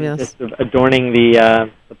 That's fabulous. Just sort of adorning the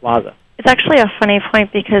plaza. It's actually a funny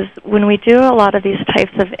point because when we do a lot of these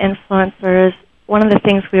types of influencers, one of the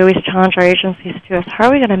things we always challenge our agencies to is how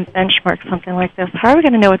are we going to benchmark something like this? How are we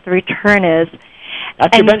going to know what the return is?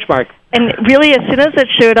 That's your benchmark. And really, as soon as it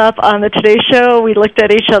showed up on the Today Show, we looked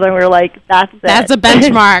at each other and we were like, that's it. That's a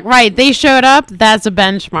benchmark. Right. They showed up. That's a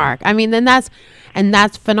benchmark. I mean, that's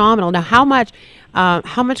phenomenal. Now, how much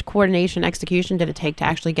coordination, execution did it take to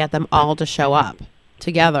actually get them all to show up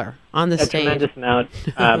together on the stage? A tremendous amount.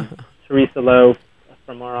 Teresa Lowe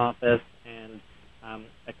from our office and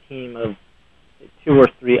a team of 2 or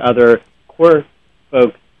 3 other core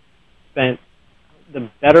folks spent the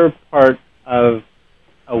better part of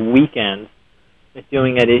a weekend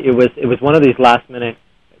doing it. It was one of these last minute.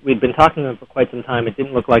 We'd been talking to them for quite some time. It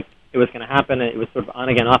didn't look like it was going to happen. It was sort of on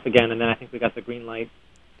again, off again, and then I think we got the green light.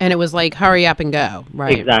 And it was like hurry up and go,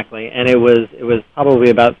 right? Exactly, and it was probably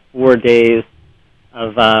about 4 days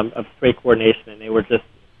of straight coordination, and they were just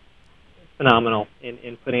phenomenal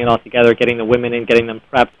in putting it all together, getting the women in, getting them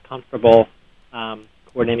prepped, comfortable,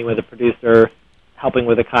 coordinating with the producer, helping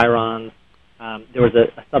with the chyrons. There was a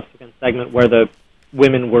subsequent segment where the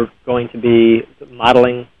women were going to be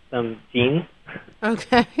modeling some jeans.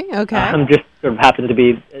 Okay. Just sort of happened to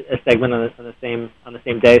be a segment on the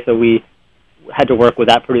same day, so we had to work with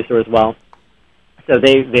that producer as well. So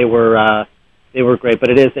they were they were great. But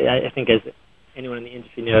it is, I think, as anyone in the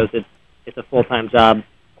industry knows, it's a full-time job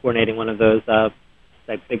coordinating one of those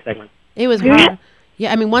big segments. It was hard.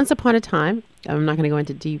 Yeah, I mean, once upon a time, I'm not going to go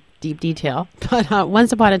into deep detail, but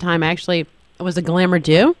once upon a time, actually, it was a Glamour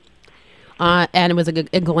Do, and it was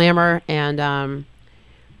a Glamour and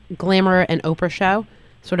Oprah show,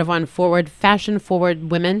 sort of on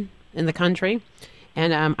fashion-forward women in the country.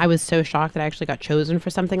 And I was so shocked that I actually got chosen for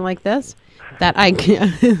something like this that I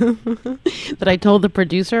that I told the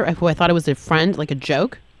producer, who I thought it was a friend, like a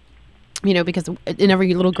joke, because in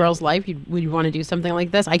every little girl's life, would want to do something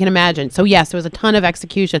like this. I can imagine. So yes, there was a ton of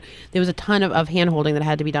execution. There was a ton of hand-holding that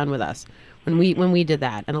had to be done with us when we did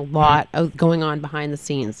that, and a lot of going on behind the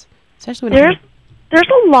scenes. Especially when there's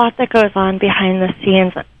a lot that goes on behind the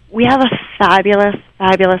scenes. We have a fabulous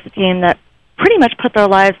team that pretty much put their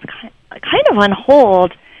lives kind of on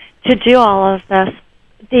hold to do all of this.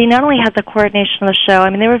 They not only had the coordination of the show, I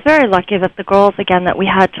mean, they were very lucky that the girls, again, that we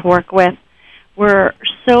had to work with were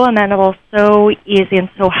so amenable, so easy, and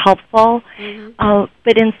so helpful. Mm-hmm.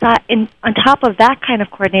 But on top of that kind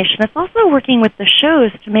of coordination, it's also working with the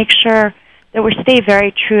shows to make sure that we stay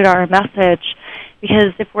very true to our message.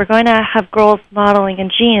 Because if we're going to have girls modeling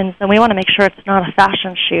in jeans, then we want to make sure it's not a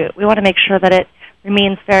fashion shoot. We want to make sure that it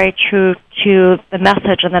remains very true to the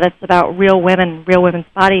message and that it's about real women's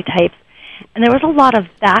body types. And there was a lot of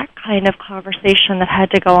that kind of conversation that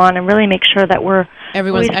had to go on and really make sure that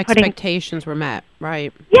everyone's expectations were met,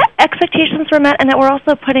 right? Yeah, expectations were met, and that we're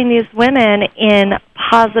also putting these women in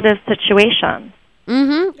positive situations.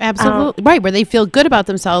 Mm-hmm. Absolutely. Right, where they feel good about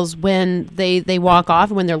themselves when they walk off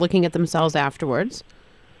and when they're looking at themselves afterwards.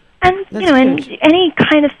 And, in any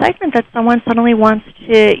kind of segment that someone suddenly wants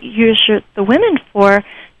to use the women for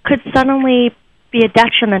could suddenly be a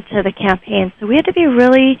detriment to the campaign. So we had to be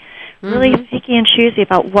really picky and choosy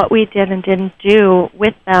about what we did and didn't do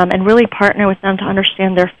with them and really partner with them to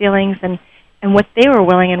understand their feelings and what they were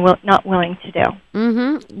willing and not willing to do.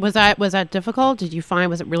 Mm-hmm. Was that difficult? Did you find,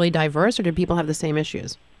 was it really diverse, or did people have the same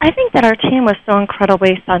issues? I think that our team was so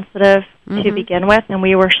incredibly sensitive to begin with, and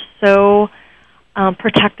we were so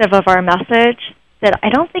protective of our message that I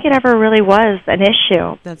don't think it ever really was an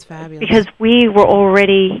issue. That's fabulous. Because we were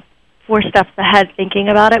already 4 steps ahead thinking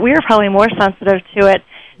about it. We were probably more sensitive to it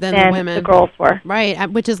than the girls were. Right,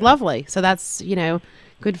 which is lovely. So that's,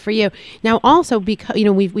 good for you. Now, also, because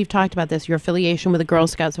we've talked about this, your affiliation with the Girl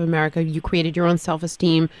Scouts of America, you created your own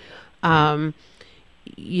self-esteem,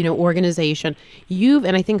 organization.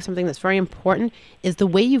 And I think something that's very important is the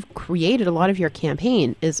way you've created a lot of your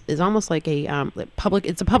campaign is almost like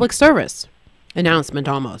it's a public service announcement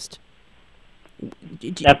almost.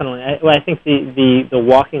 Definitely. I think the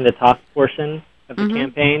walking the talk portion of the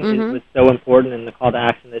campaign was so important, and the call to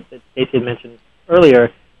action that Stacey had mentioned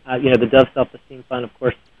earlier. The Dove Self-Esteem Fund, of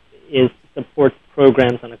course, supports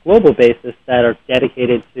programs on a global basis that are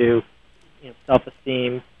dedicated to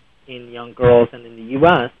self-esteem in young girls. And in the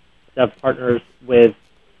U.S., Dove partners with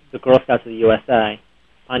the Girl Scouts of the USA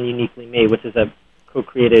on Uniquely Made, which is a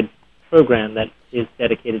co-created program that is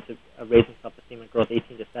dedicated to raising self-esteem in girls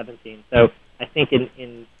 18 to 17. So I think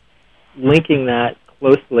in linking that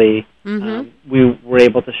closely, we were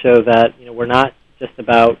able to show that we're not just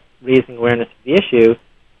about raising awareness of the issue,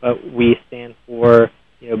 but we stand for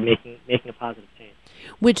making a positive change.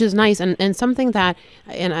 Which is nice, and something that,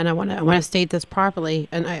 and I want to state this properly,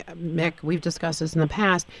 and Mick, we've discussed this in the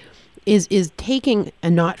past, is taking a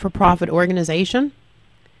not-for-profit organization,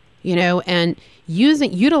 and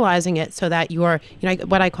utilizing it so that you're,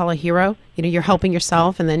 what I call a hero. You're helping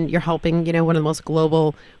yourself, and then you're helping, one of the most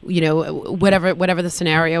global, whatever the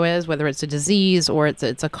scenario is, whether it's a disease or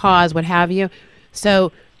it's a cause, what have you.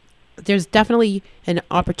 So there's definitely an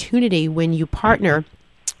opportunity when you partner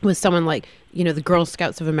with someone like, the Girl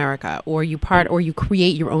Scouts of America, or you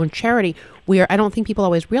create your own charity, where I don't think people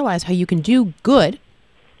always realize how you can do good.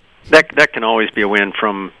 That can always be a win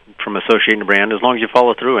from associating a brand, as long as you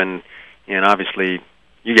follow through, and obviously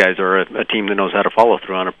you guys are a team that knows how to follow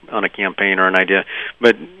through on a campaign or an idea.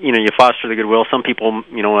 But you foster the goodwill. Some people,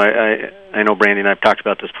 I know Brandy and I've talked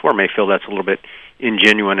about this before, may feel that's a little bit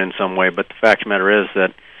ingenuine in some way, but the fact of the matter is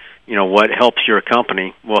that what helps your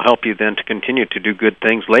company will help you then to continue to do good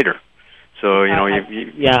things later. So, I agree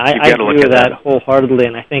with that wholeheartedly,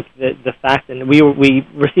 and I think that the fact, and we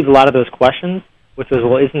received a lot of those questions, which was,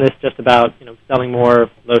 well, isn't this just about, selling more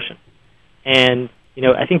lotion? And,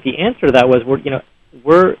 I think the answer to that was,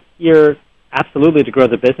 we're here absolutely to grow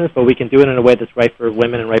the business, but we can do it in a way that's right for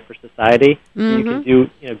women and right for society. You can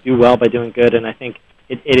do well by doing good, and I think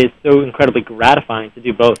it is so incredibly gratifying to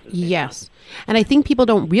do both. Yes. And I think people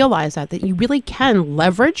don't realize that you really can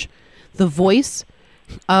leverage the voice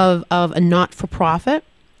of a not-for-profit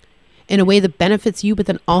in a way that benefits you, but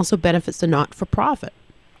then also benefits the not-for-profit.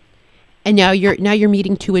 And now you're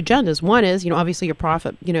meeting two agendas. One is, obviously your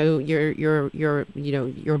profit, your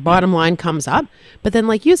bottom line comes up. But then,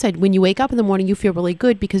 like you said, when you wake up in the morning, you feel really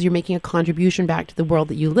good because you're making a contribution back to the world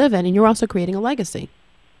that you live in, and you're also creating a legacy.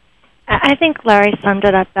 I think Larry summed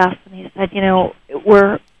it up best when he said,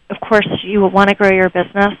 of course, you want to grow your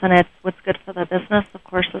business, and it's what's good for the business, of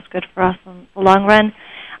course, is good for us in the long run.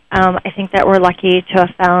 I think that we're lucky to have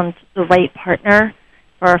found the right partner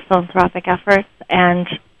for our philanthropic efforts and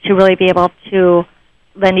to really be able to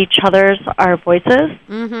lend each other's our voices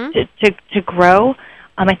to grow.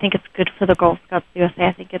 I think it's good for the Girl Scouts of the USA.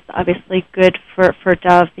 I think it's obviously good for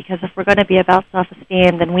Dove, because if we're going to be about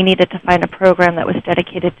self-esteem, then we needed to find a program that was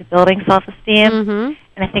dedicated to building self-esteem.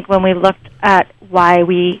 And I think when we looked at why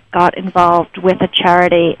we got involved with a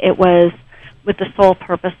charity, it was with the sole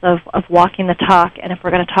purpose of walking the talk. And if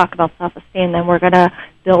we're going to talk about self-esteem, then we're going to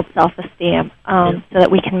build self-esteem so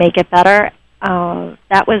that we can make it better.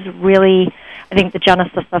 That was really, I think, the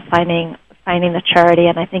genesis of finding the charity,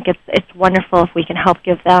 and I think it's wonderful if we can help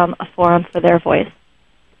give them a forum for their voice.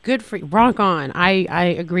 Good for you. Rock on.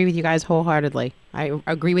 I agree with you guys wholeheartedly. I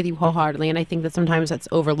agree with you wholeheartedly, and I think that sometimes that's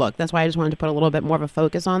overlooked. That's why I just wanted to put a little bit more of a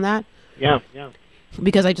focus on that. Yeah.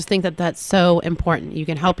 Because I just think that that's so important. You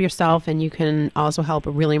can help yourself, and you can also help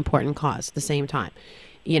a really important cause at the same time.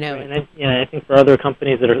 And I think for other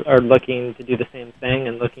companies that are looking to do the same thing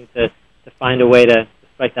and looking to find a way to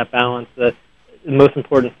strike that balance, the most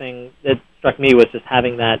important thing that struck me was just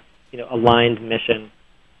having that aligned mission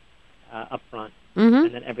up front,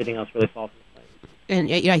 and then everything else really falls into place.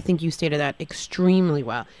 And I think you stated that extremely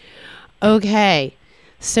well. Okay,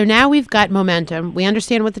 so now we've got momentum. We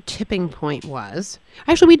understand what the tipping point was.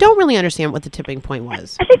 Actually, we don't really understand what the tipping point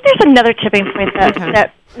was. I think there's another tipping point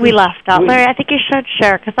that we left out. Larry, I think you should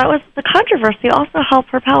share, because that was the controversy also helped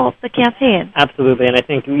propel the campaign. Absolutely, and I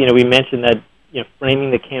think we mentioned that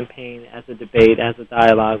framing the campaign as a debate, as a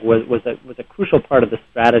dialogue, was a crucial part of the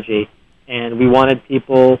strategy, and we wanted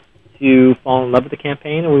people to fall in love with the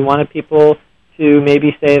campaign, and we wanted people to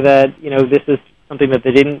maybe say that this is something that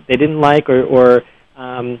they didn't like, or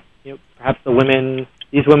perhaps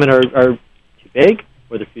these women are too big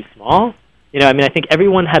or they're too small. I think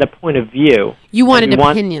everyone had a point of view. You wanted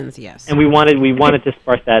opinions, yes, and we wanted to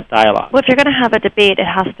spark that dialogue. Well, if you're going to have a debate, it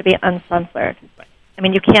has to be uncensored.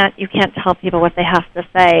 You can't tell people what they have to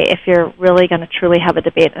say if you're really going to truly have a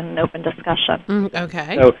debate and an open discussion.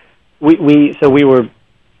 Okay. So we were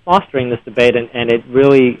fostering this debate, and it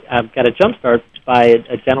really got a jump start by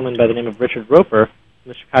a gentleman by the name of Richard Roper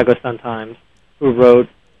from the Chicago Sun-Times, who wrote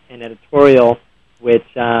an editorial which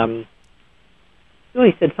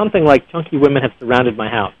really said something like, "Chunky women have surrounded my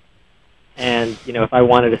house, and if I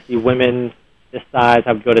wanted to see women this size,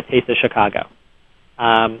 I would go to Taste of Chicago."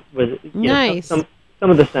 Nice. Some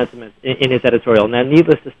of the sentiments in his editorial. Now,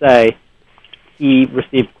 needless to say, he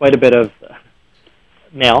received quite a bit of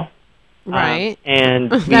mail. Right. And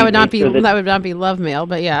that would not be love mail,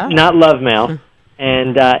 but yeah. Not love mail.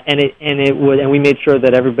 and we made sure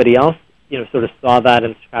that everybody else, sort of saw that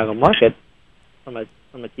in the Chicago market from a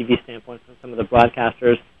TV standpoint, from some of the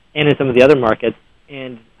broadcasters and in some of the other markets.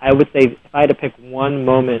 And I would say, if I had to pick one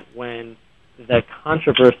moment when the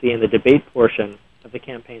controversy and the debate portion of the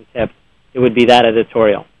campaign tipped, it would be that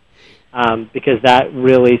editorial, because that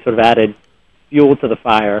really sort of added fuel to the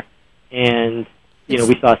fire, and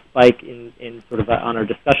we saw a spike in sort of on our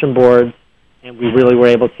discussion boards, and we really were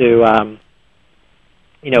able to,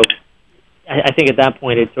 I think at that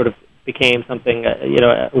point it sort of became something,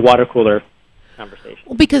 a water cooler conversation.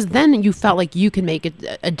 Well, because then you felt like you can make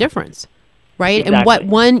a difference, right? Exactly.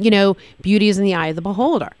 And beauty is in the eye of the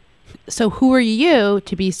beholder. So who are you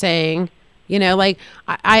to be saying?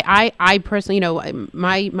 I personally,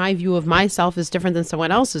 my view of myself is different than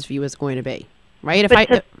someone else's view is going to be, right?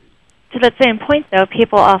 To that same point, though,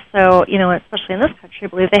 people also, especially in this country,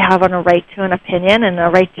 believe they have a right to an opinion and a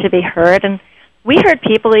right to be heard. And we heard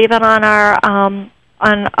people even on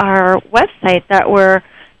our website that were,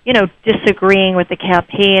 disagreeing with the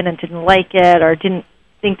campaign and didn't like it or didn't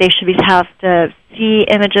think they should have to see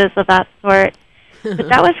images of that sort. But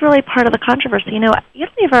that was really part of the controversy.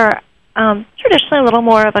 Unilever traditionally a little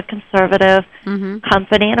more of a conservative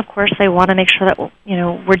company, and of course they want to make sure that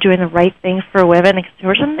we're doing the right thing for women and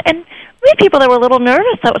consumers. And we had people that were a little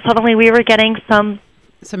nervous that suddenly we were getting some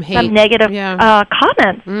negative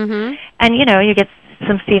comments. And you get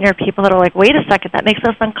some senior people that are like, wait a second, that makes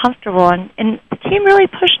us uncomfortable. And the team really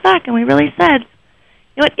pushed back, and we really said,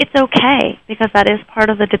 it's okay, because that is part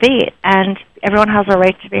of the debate, and everyone has a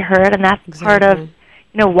right to be heard, and that's part of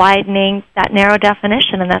widening that narrow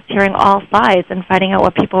definition, and that's hearing all sides and finding out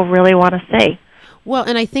what people really want to see. Well,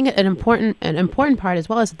 and I think an important part as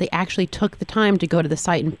well is that they actually took the time to go to the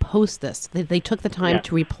site and post this. They took the time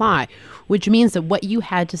to reply, which means that what you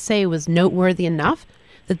had to say was noteworthy enough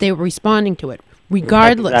that they were responding to it,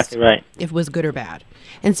 regardless That's exactly right. if it was good or bad.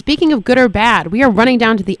 And speaking of good or bad, we are running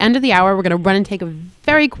down to the end of the hour. We're going to run and take a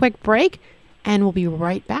very quick break, and we'll be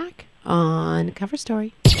right back on Cover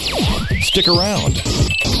Story. Stick around.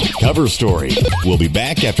 Cover Story. We'll be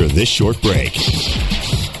back after this short break.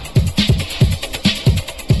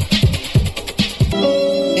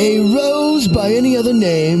 A rose by any other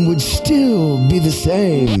name would still be the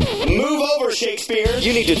same. Move over, Shakespeare.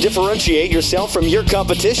 You need to differentiate yourself from your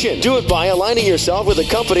competition. Do it by aligning yourself with a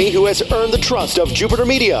company who has earned the trust of Jupiter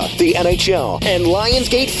Media, the NHL, and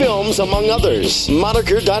Lionsgate Films, among others.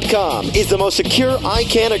 Moniker.com is the most secure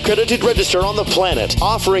ICANN accredited register on the planet,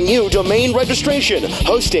 offering you domain registration,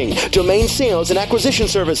 hosting, domain sales, and acquisition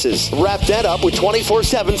services. Wrap that up with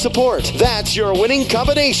 24/7 support. That's your winning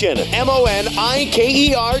combination.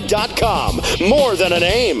 MONIKER.com. More than a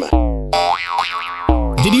name.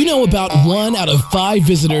 Did you know about 1 out of 5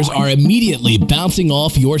 visitors are immediately bouncing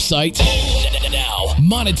off your site? Now,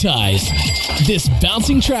 monetize this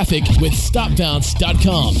bouncing traffic with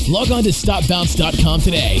StopBounce.com. Log on to StopBounce.com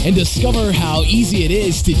today and discover how easy it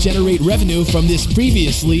is to generate revenue from this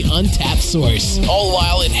previously untapped source, all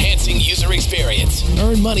while enhancing user experience.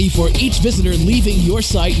 Earn money for each visitor leaving your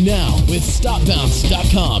site now with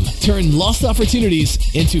StopBounce.com. Turn lost opportunities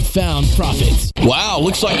into found profits. Wow,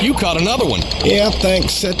 looks like you caught another one. Yeah,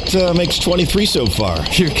 thanks. That makes 23 so far.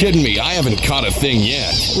 You're kidding me. I haven't caught a thing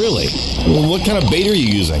yet. Really? Well, what kind of bait are you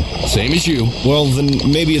using? Same as you. Well,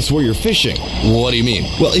 then maybe it's where you're fishing. What do you mean?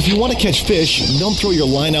 Well, if you want to catch fish, don't throw your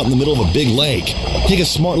line out in the middle of a big lake. Take a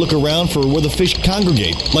smart look around for where the fish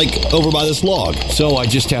congregate, like over by this log. So I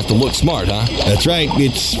just have to look smart, huh? That's right.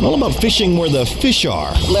 It's all about fishing where the fish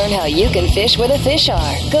are. Learn how you can fish where the fish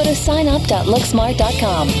are. Go to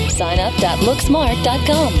signup.looksmart.com.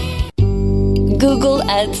 Signup.looksmart.com. Google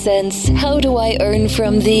AdSense. How do I earn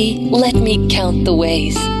from thee? Let me count the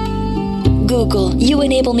ways. Google, you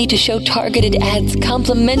enable me to show targeted ads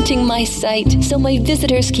complimenting my site so my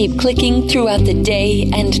visitors keep clicking throughout the day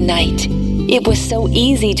and night. It was so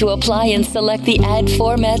easy to apply and select the ad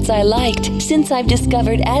formats I liked. Since I've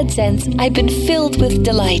discovered AdSense, I've been filled with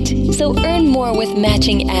delight. So earn more with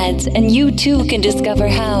matching ads, and you too can discover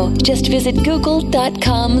how. Just visit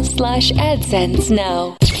google.com/AdSense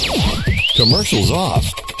now. Commercials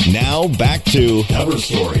off. Now back to Cover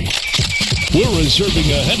Story. We're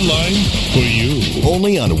reserving a headline for you.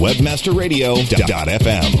 Only on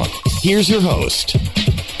WebmasterRadio.fm. Here's your host.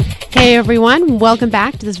 Hey everyone, welcome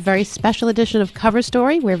back to this very special edition of Cover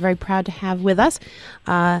Story. We're very proud to have with us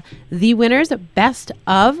the winners of Best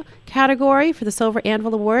of category for the Silver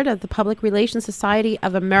Anvil Award of the Public Relations Society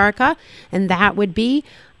of America, and that would be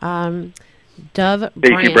Dove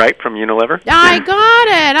Stacy Bryant. Bright from Unilever. I got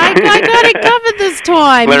it. I got it covered this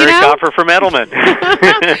time. Larry you know? Copper from Edelman.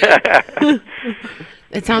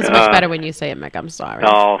 It sounds much better when you say it, Mick. I'm sorry.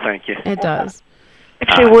 Oh, thank you. It does.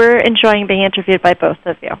 Actually, we're enjoying being interviewed by both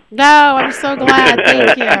of you. No, I'm so glad.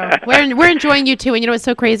 Thank you. We're enjoying you too. And you know, it's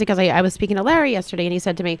so crazy because I was speaking to Larry yesterday, and he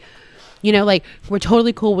said to me, you know, like, we're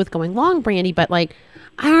totally cool with going long, Brandy, but like,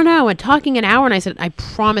 I don't know. And talking an hour, and I said, I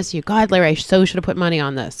promise you, God, Larry, I so should have put money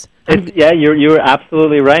on this. Yeah, you were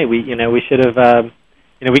absolutely right. We should have.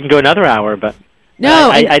 We can go another hour, but no,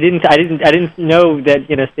 I didn't know that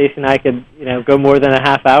Stacey and I could go more than a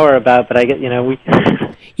half hour about. But I get we.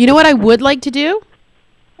 You know what I would like to do,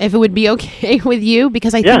 if it would be okay with you,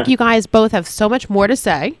 because I think you guys both have so much more to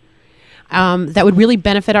say that would really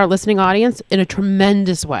benefit our listening audience in a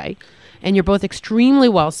tremendous way, and you're both extremely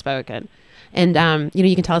well spoken. And,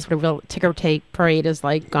 you can tell us what a real ticker tape parade is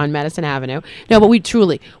like on Madison Avenue. No, but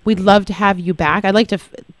we'd love to have you back. I'd like to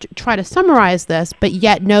try to summarize this, but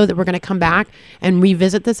yet know that we're going to come back and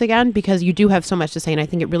revisit this again, because you do have so much to say, and I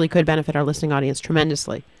think it really could benefit our listening audience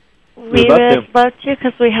tremendously. We would love to,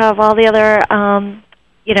 because we have all the other,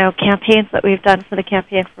 campaigns that we've done for the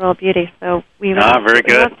Campaign for Real Beauty. So we would very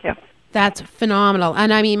good. love to. That's phenomenal.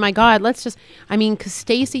 And I mean, my God, because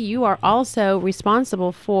Stacey, you are also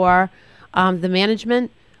responsible for the management.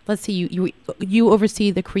 Let's see, you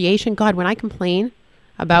oversee the creation. God, when I complain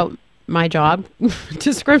about my job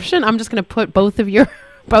description, I'm just going to put both of your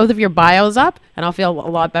bios up, and I'll feel a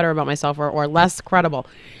lot better about myself, or less credible.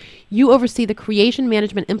 You oversee the creation,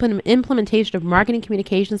 management, implementation of marketing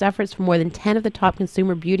communications efforts for more than 10 of the top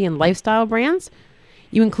consumer beauty and lifestyle brands.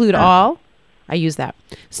 You include all. I use that.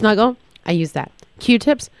 Snuggle. I use that.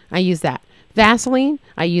 Q-tips. I use that. Vaseline.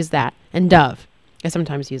 I use that. And Dove. I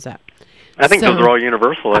sometimes use that. I think those are all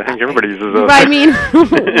universal. I think everybody uses those. I mean,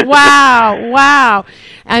 wow.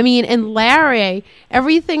 I mean, and Larry,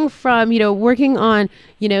 everything from, working on,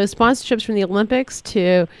 sponsorships from the Olympics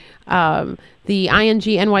to the ING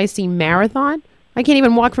NYC marathon. I can't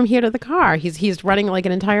even walk from here to the car. He's running like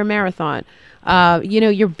an entire marathon.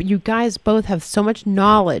 You guys both have so much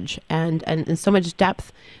knowledge and so much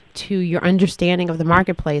depth to your understanding of the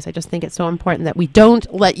marketplace. I just think it's so important that we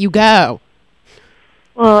don't let you go.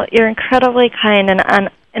 Well, you're incredibly kind, and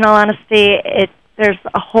in all honesty, there's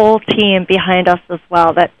a whole team behind us as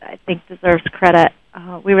well that I think deserves credit.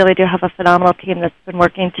 We really do have a phenomenal team that's been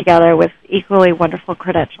working together with equally wonderful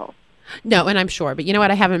credentials. No, and I'm sure, but you know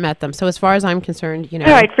what? I haven't met them, so as far as I'm concerned, All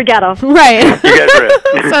right, forget them. Right. You guys are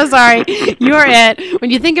it. So sorry, you're it.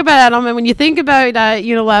 When you think about Edelman, when you think about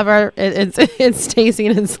Unilever, it's Stacy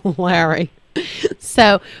and it's Larry.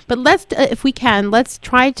 So, but let's, if we can, let's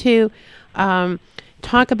try to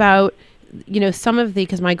talk about, some of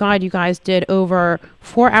because my God, you guys did over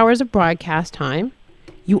 4 hours of broadcast time.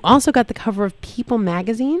 You also got the cover of People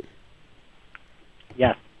magazine.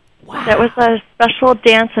 Yes. Wow. That was a special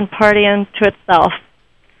dance and party unto itself.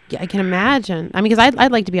 Yeah, I can imagine. I mean, because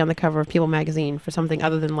I'd like to be on the cover of People magazine for something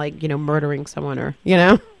other than murdering someone or we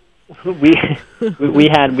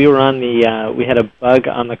were on we had a bug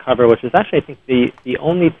on the cover, which was actually I think the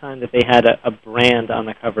only time that they had a brand on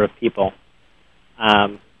the cover of People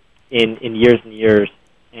in years and years,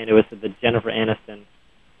 and it was the Jennifer Aniston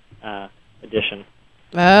edition.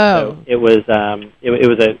 Oh, so it was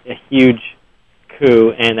a huge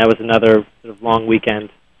coup, and that was another sort of long weekend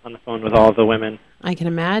on the phone with all of the women. I can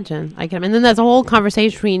imagine. And then there's a whole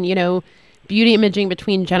conversation between, beauty imaging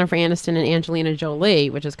between Jennifer Aniston and Angelina Jolie,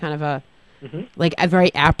 which is kind of a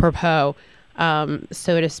very apropos,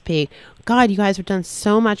 so to speak. God, you guys have done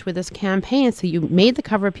so much with this campaign. So you made the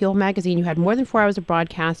cover of People magazine. You had more than 4 hours of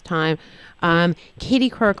broadcast time. Katie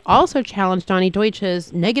Couric also challenged Donnie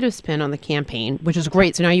Deutsch's negative spin on the campaign, which is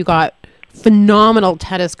great. So now you got phenomenal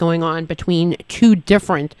tennis going on between two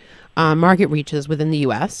different market reaches within the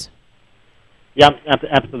U.S. Yeah,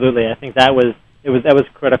 absolutely. I think that was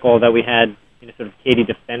critical that we had sort of Katie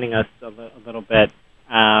defending us a little bit,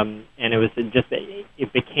 and it was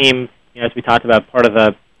it became as we talked about part of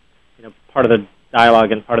the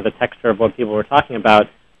dialogue and part of the texture of what people were talking about.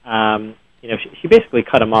 She basically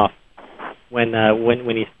cut him off when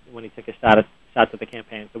he took a shot at the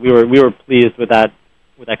campaign. So we were pleased with that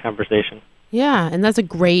conversation. Yeah, and that's a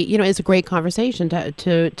great, it's a great conversation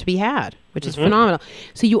to be had, which is phenomenal.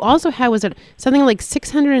 So you also had, was it something like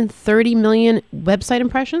 630 million website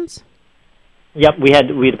impressions? Yep, we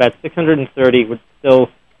had about 630, which still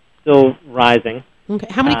rising. Okay,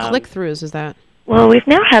 how many click-throughs is that? Well, we've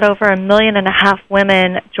now had over 1.5 million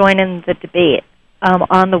women join in the debate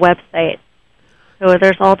on the website. So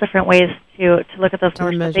there's all different ways to look at those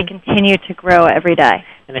numbers, but they continue to grow every day.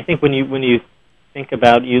 And I think when you think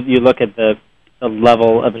about, you look at the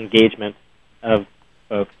level of engagement of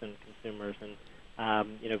folks and consumers, and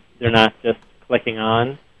they're not just clicking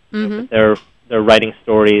on, but they're writing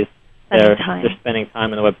stories, they're spending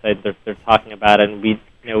time on the website, they're talking about it, and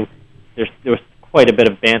there was quite a bit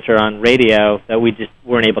of banter on radio that we just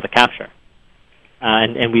weren't able to capture.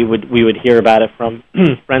 And we would hear about it from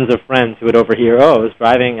friends of friends who would overhear. Oh, I was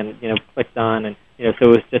driving and clicked on, and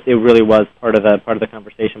so it really was part of the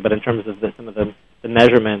conversation. But in terms of some of the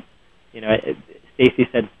measurements, Stacy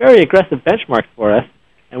said very aggressive benchmarks for us,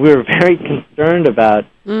 and we were very concerned about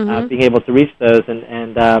being able to reach those.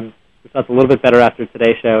 And we felt a little bit better after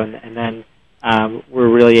today's show, and then we're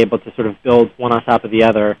really able to sort of build one on top of the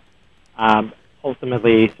other.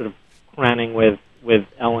 Ultimately, sort of crowning with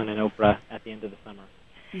Ellen and Oprah at the end of the summer.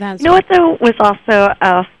 What though was also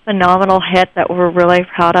a phenomenal hit that we're really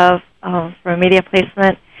proud of from media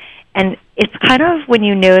placement, and it's kind of when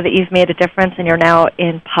you know that you've made a difference and you're now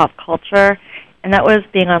in pop culture, and that was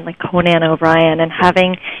being on like Conan O'Brien and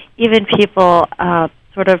having even people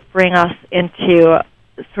sort of bring us into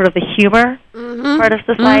sort of the humor part of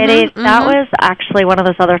society. That was actually one of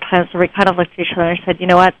those other times where we kind of looked at each other and said, you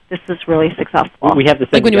know what, this is really successful. We have to say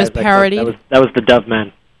like when it was parodied? That was the Dove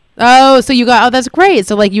Men. Oh, so you got, that's great.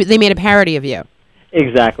 So like they made a parody of you.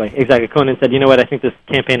 Exactly. Conan said, you know what, I think this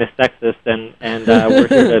campaign is sexist, and we're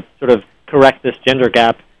here to sort of correct this gender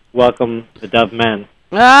gap. Welcome the Dove Men.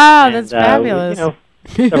 Oh, that's fabulous.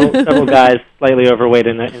 Several guys slightly overweight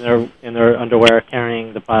in their underwear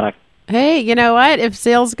carrying the product. Hey, you know what? If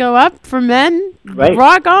sales go up for men, right.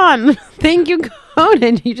 Rock on. Thank you,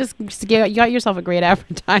 Conan. You got yourself a great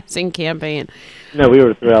advertising campaign. No, we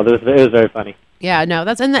were thrilled. It was very funny. Yeah, no,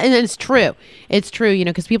 and it's true. It's true,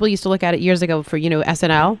 because people used to look at it years ago for,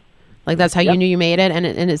 SNL, Like that's how you knew you made it, and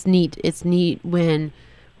it's neat. It's neat when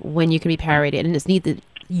you can be parodied, and it's neat that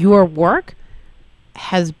your work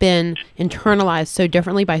has been internalized so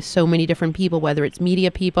differently by so many different people, whether it's media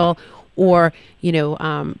people or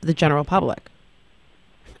the general public,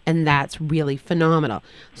 and that's really phenomenal.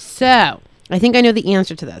 So I think I know the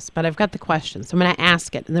answer to this, but I've got the question, so I'm going to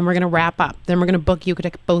ask it, and then we're going to wrap up. Then we're going to book you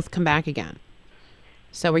to both come back again.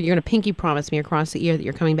 So you're going to pinky promise me across the ear that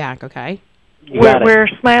you're coming back, okay? We're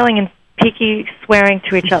smiling and pinky swearing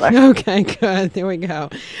to each other. Okay, good. There we go.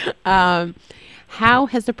 How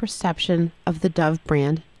has the perception of the Dove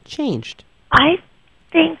brand changed? I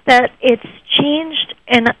think that it's changed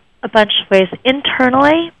in a bunch of ways.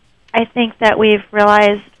 Internally, I think that we've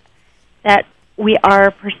realized that we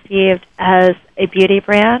are perceived as a beauty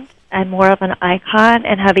brand and more of an icon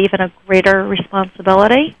and have even a greater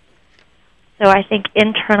responsibility. So I think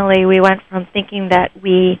internally we went from thinking that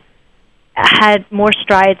we had more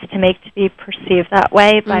strides to make to be perceived that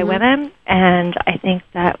way by women, and I think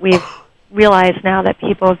that we've realized now that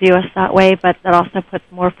people view us that way, but that also puts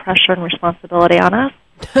more pressure and responsibility on us.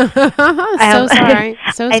 Sorry.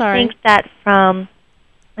 I think that from,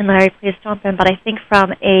 and Larry, please jump in, but I think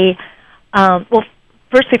from a,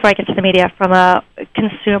 first before I get to the media, from a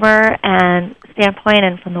consumer and standpoint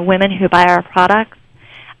and from the women who buy our products,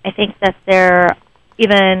 I think that they're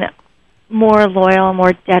even more loyal,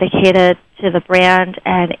 more dedicated to the brand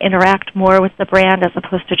and interact more with the brand as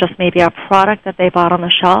opposed to just maybe a product that they bought on the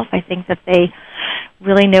shelf. I think that they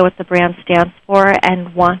really know what the brand stands for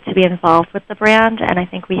and want to be involved with the brand, and I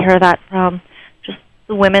think we hear that from just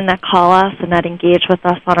the women that call us and that engage with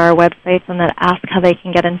us on our websites and that ask how they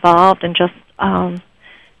can get involved, and just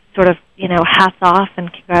sort of, hats off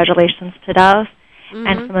and congratulations to Dove.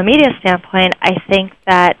 And from a media standpoint, I think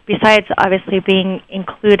that besides obviously being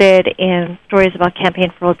included in stories about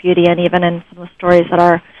Campaign for World Beauty and even in some of the stories that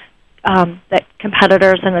are that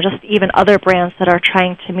competitors and just even other brands that are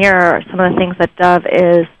trying to mirror some of the things that Dove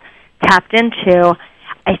is tapped into,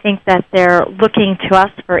 I think that they're looking to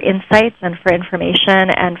us for insights and for information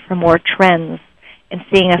and for more trends and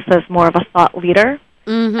seeing us as more of a thought leader.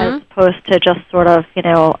 As opposed to just sort of,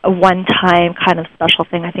 a one-time kind of special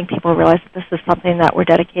thing. I think people realize that this is something that we're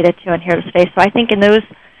dedicated to and here to stay. So I think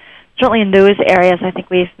certainly in those areas, I think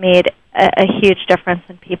we've made a huge difference,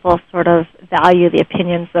 and people sort of value the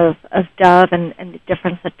opinions of Dove and the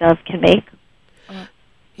difference that Dove can make.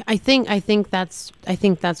 I think that's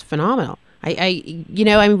phenomenal.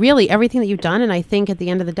 Really everything that you've done, and I think at the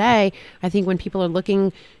end of the day, I think when people are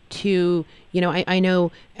looking to, I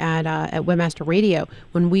know at Webmaster Radio,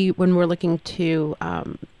 when we're looking to,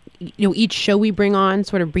 each show we bring on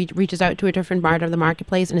sort of reaches out to a different part of the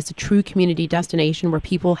marketplace, and it's a true community destination where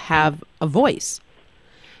people have a voice.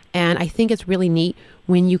 And I think it's really neat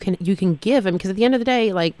when you can give them, because at the end of the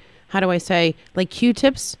day, like, how do I say, like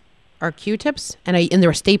Q-tips are Q-tips, and they're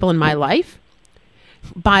a staple in my life,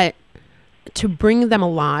 but to bring them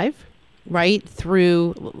alive, right,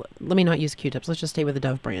 through, let me not use Q-tips, let's just stay with the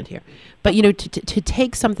Dove brand here. But, to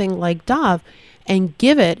take something like Dove and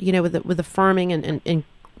give it, with the farming and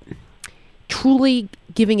truly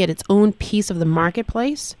giving it its own piece of the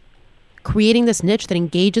marketplace, creating this niche that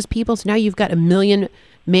engages people. So now you've got 1 million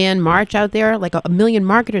man march out there, like a million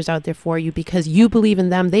marketers out there for you, because you believe in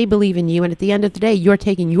them, they believe in you, and at the end of the day, you're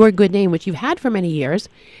taking your good name, which you've had for many years,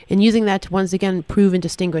 and using that to once again prove and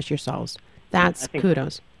distinguish yourselves. That's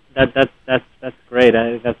kudos. That's great.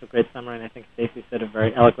 I think that's a great summary, and I think Stacey said it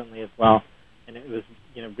very eloquently as well. And it was,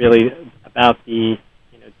 really about the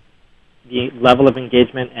level of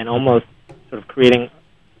engagement and almost sort of creating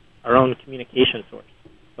our own communication source.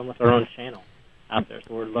 It's almost our own channel out there.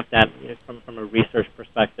 So we're looked at from a research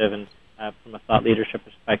perspective and from a thought leadership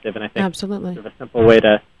perspective. And I think absolutely sort of a simple way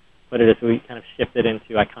to put it is we kind of shifted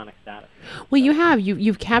into iconic status. Well,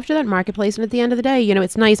 you've captured that marketplace, and at the end of the day,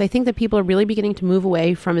 it's nice. I think that people are really beginning to move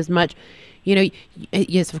away from as much,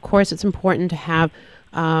 yes, of course, it's important to have,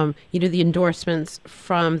 the endorsements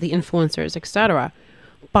from the influencers, etc.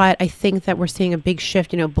 But I think that we're seeing a big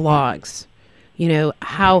shift, blogs,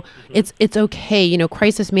 how it's okay,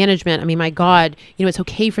 crisis management. I mean, my God, it's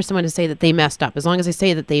okay for someone to say that they messed up, as long as they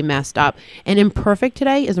say that they messed up. And imperfect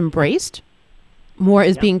today is embraced more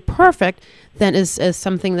as being perfect than as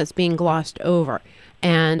something that's being glossed over.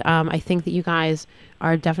 And I think that you guys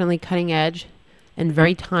are definitely cutting edge and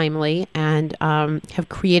very timely, and have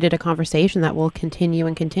created a conversation that will continue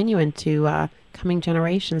into coming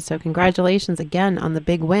generations. So congratulations again on the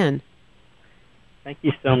big win. Thank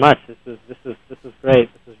you so much. This is great.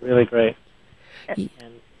 This is really great. And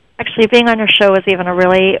actually, being on your show was even a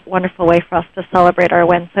really wonderful way for us to celebrate our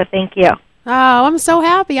win. So thank you. Oh, I'm so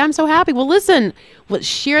happy. I'm so happy. Well, listen,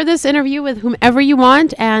 share this interview with whomever you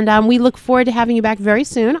want, and we look forward to having you back very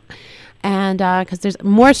soon. And because there's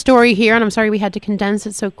more story here, and I'm sorry we had to condense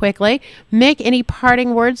it so quickly. Mick, any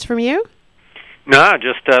parting words from you? No,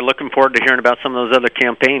 just looking forward to hearing about some of those other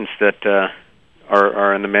campaigns that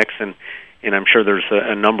are in the mix, and I'm sure there's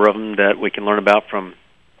a number of them that we can learn about from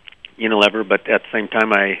Unilever. But at the same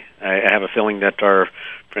time, I have a feeling that our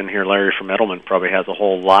friend here, Larry from Edelman, probably has a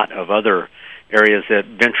whole lot of other areas that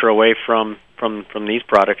venture away from these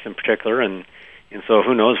products in particular, and so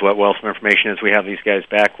who knows what wealth of information as we have these guys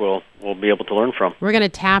back we'll be able to learn from. We're going to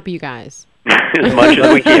tap you guys. As much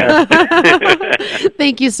as we can.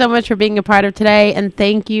 Thank you so much for being a part of today, and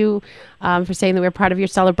thank you for saying that we're part of your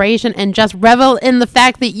celebration, and just revel in the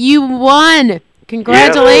fact that you won.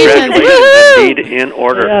 Congratulations. Yes, indeed, in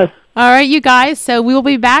order. Yes. All right, you guys, so we will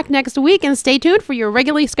be back next week, and stay tuned for your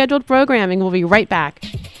regularly scheduled programming. We'll be right back.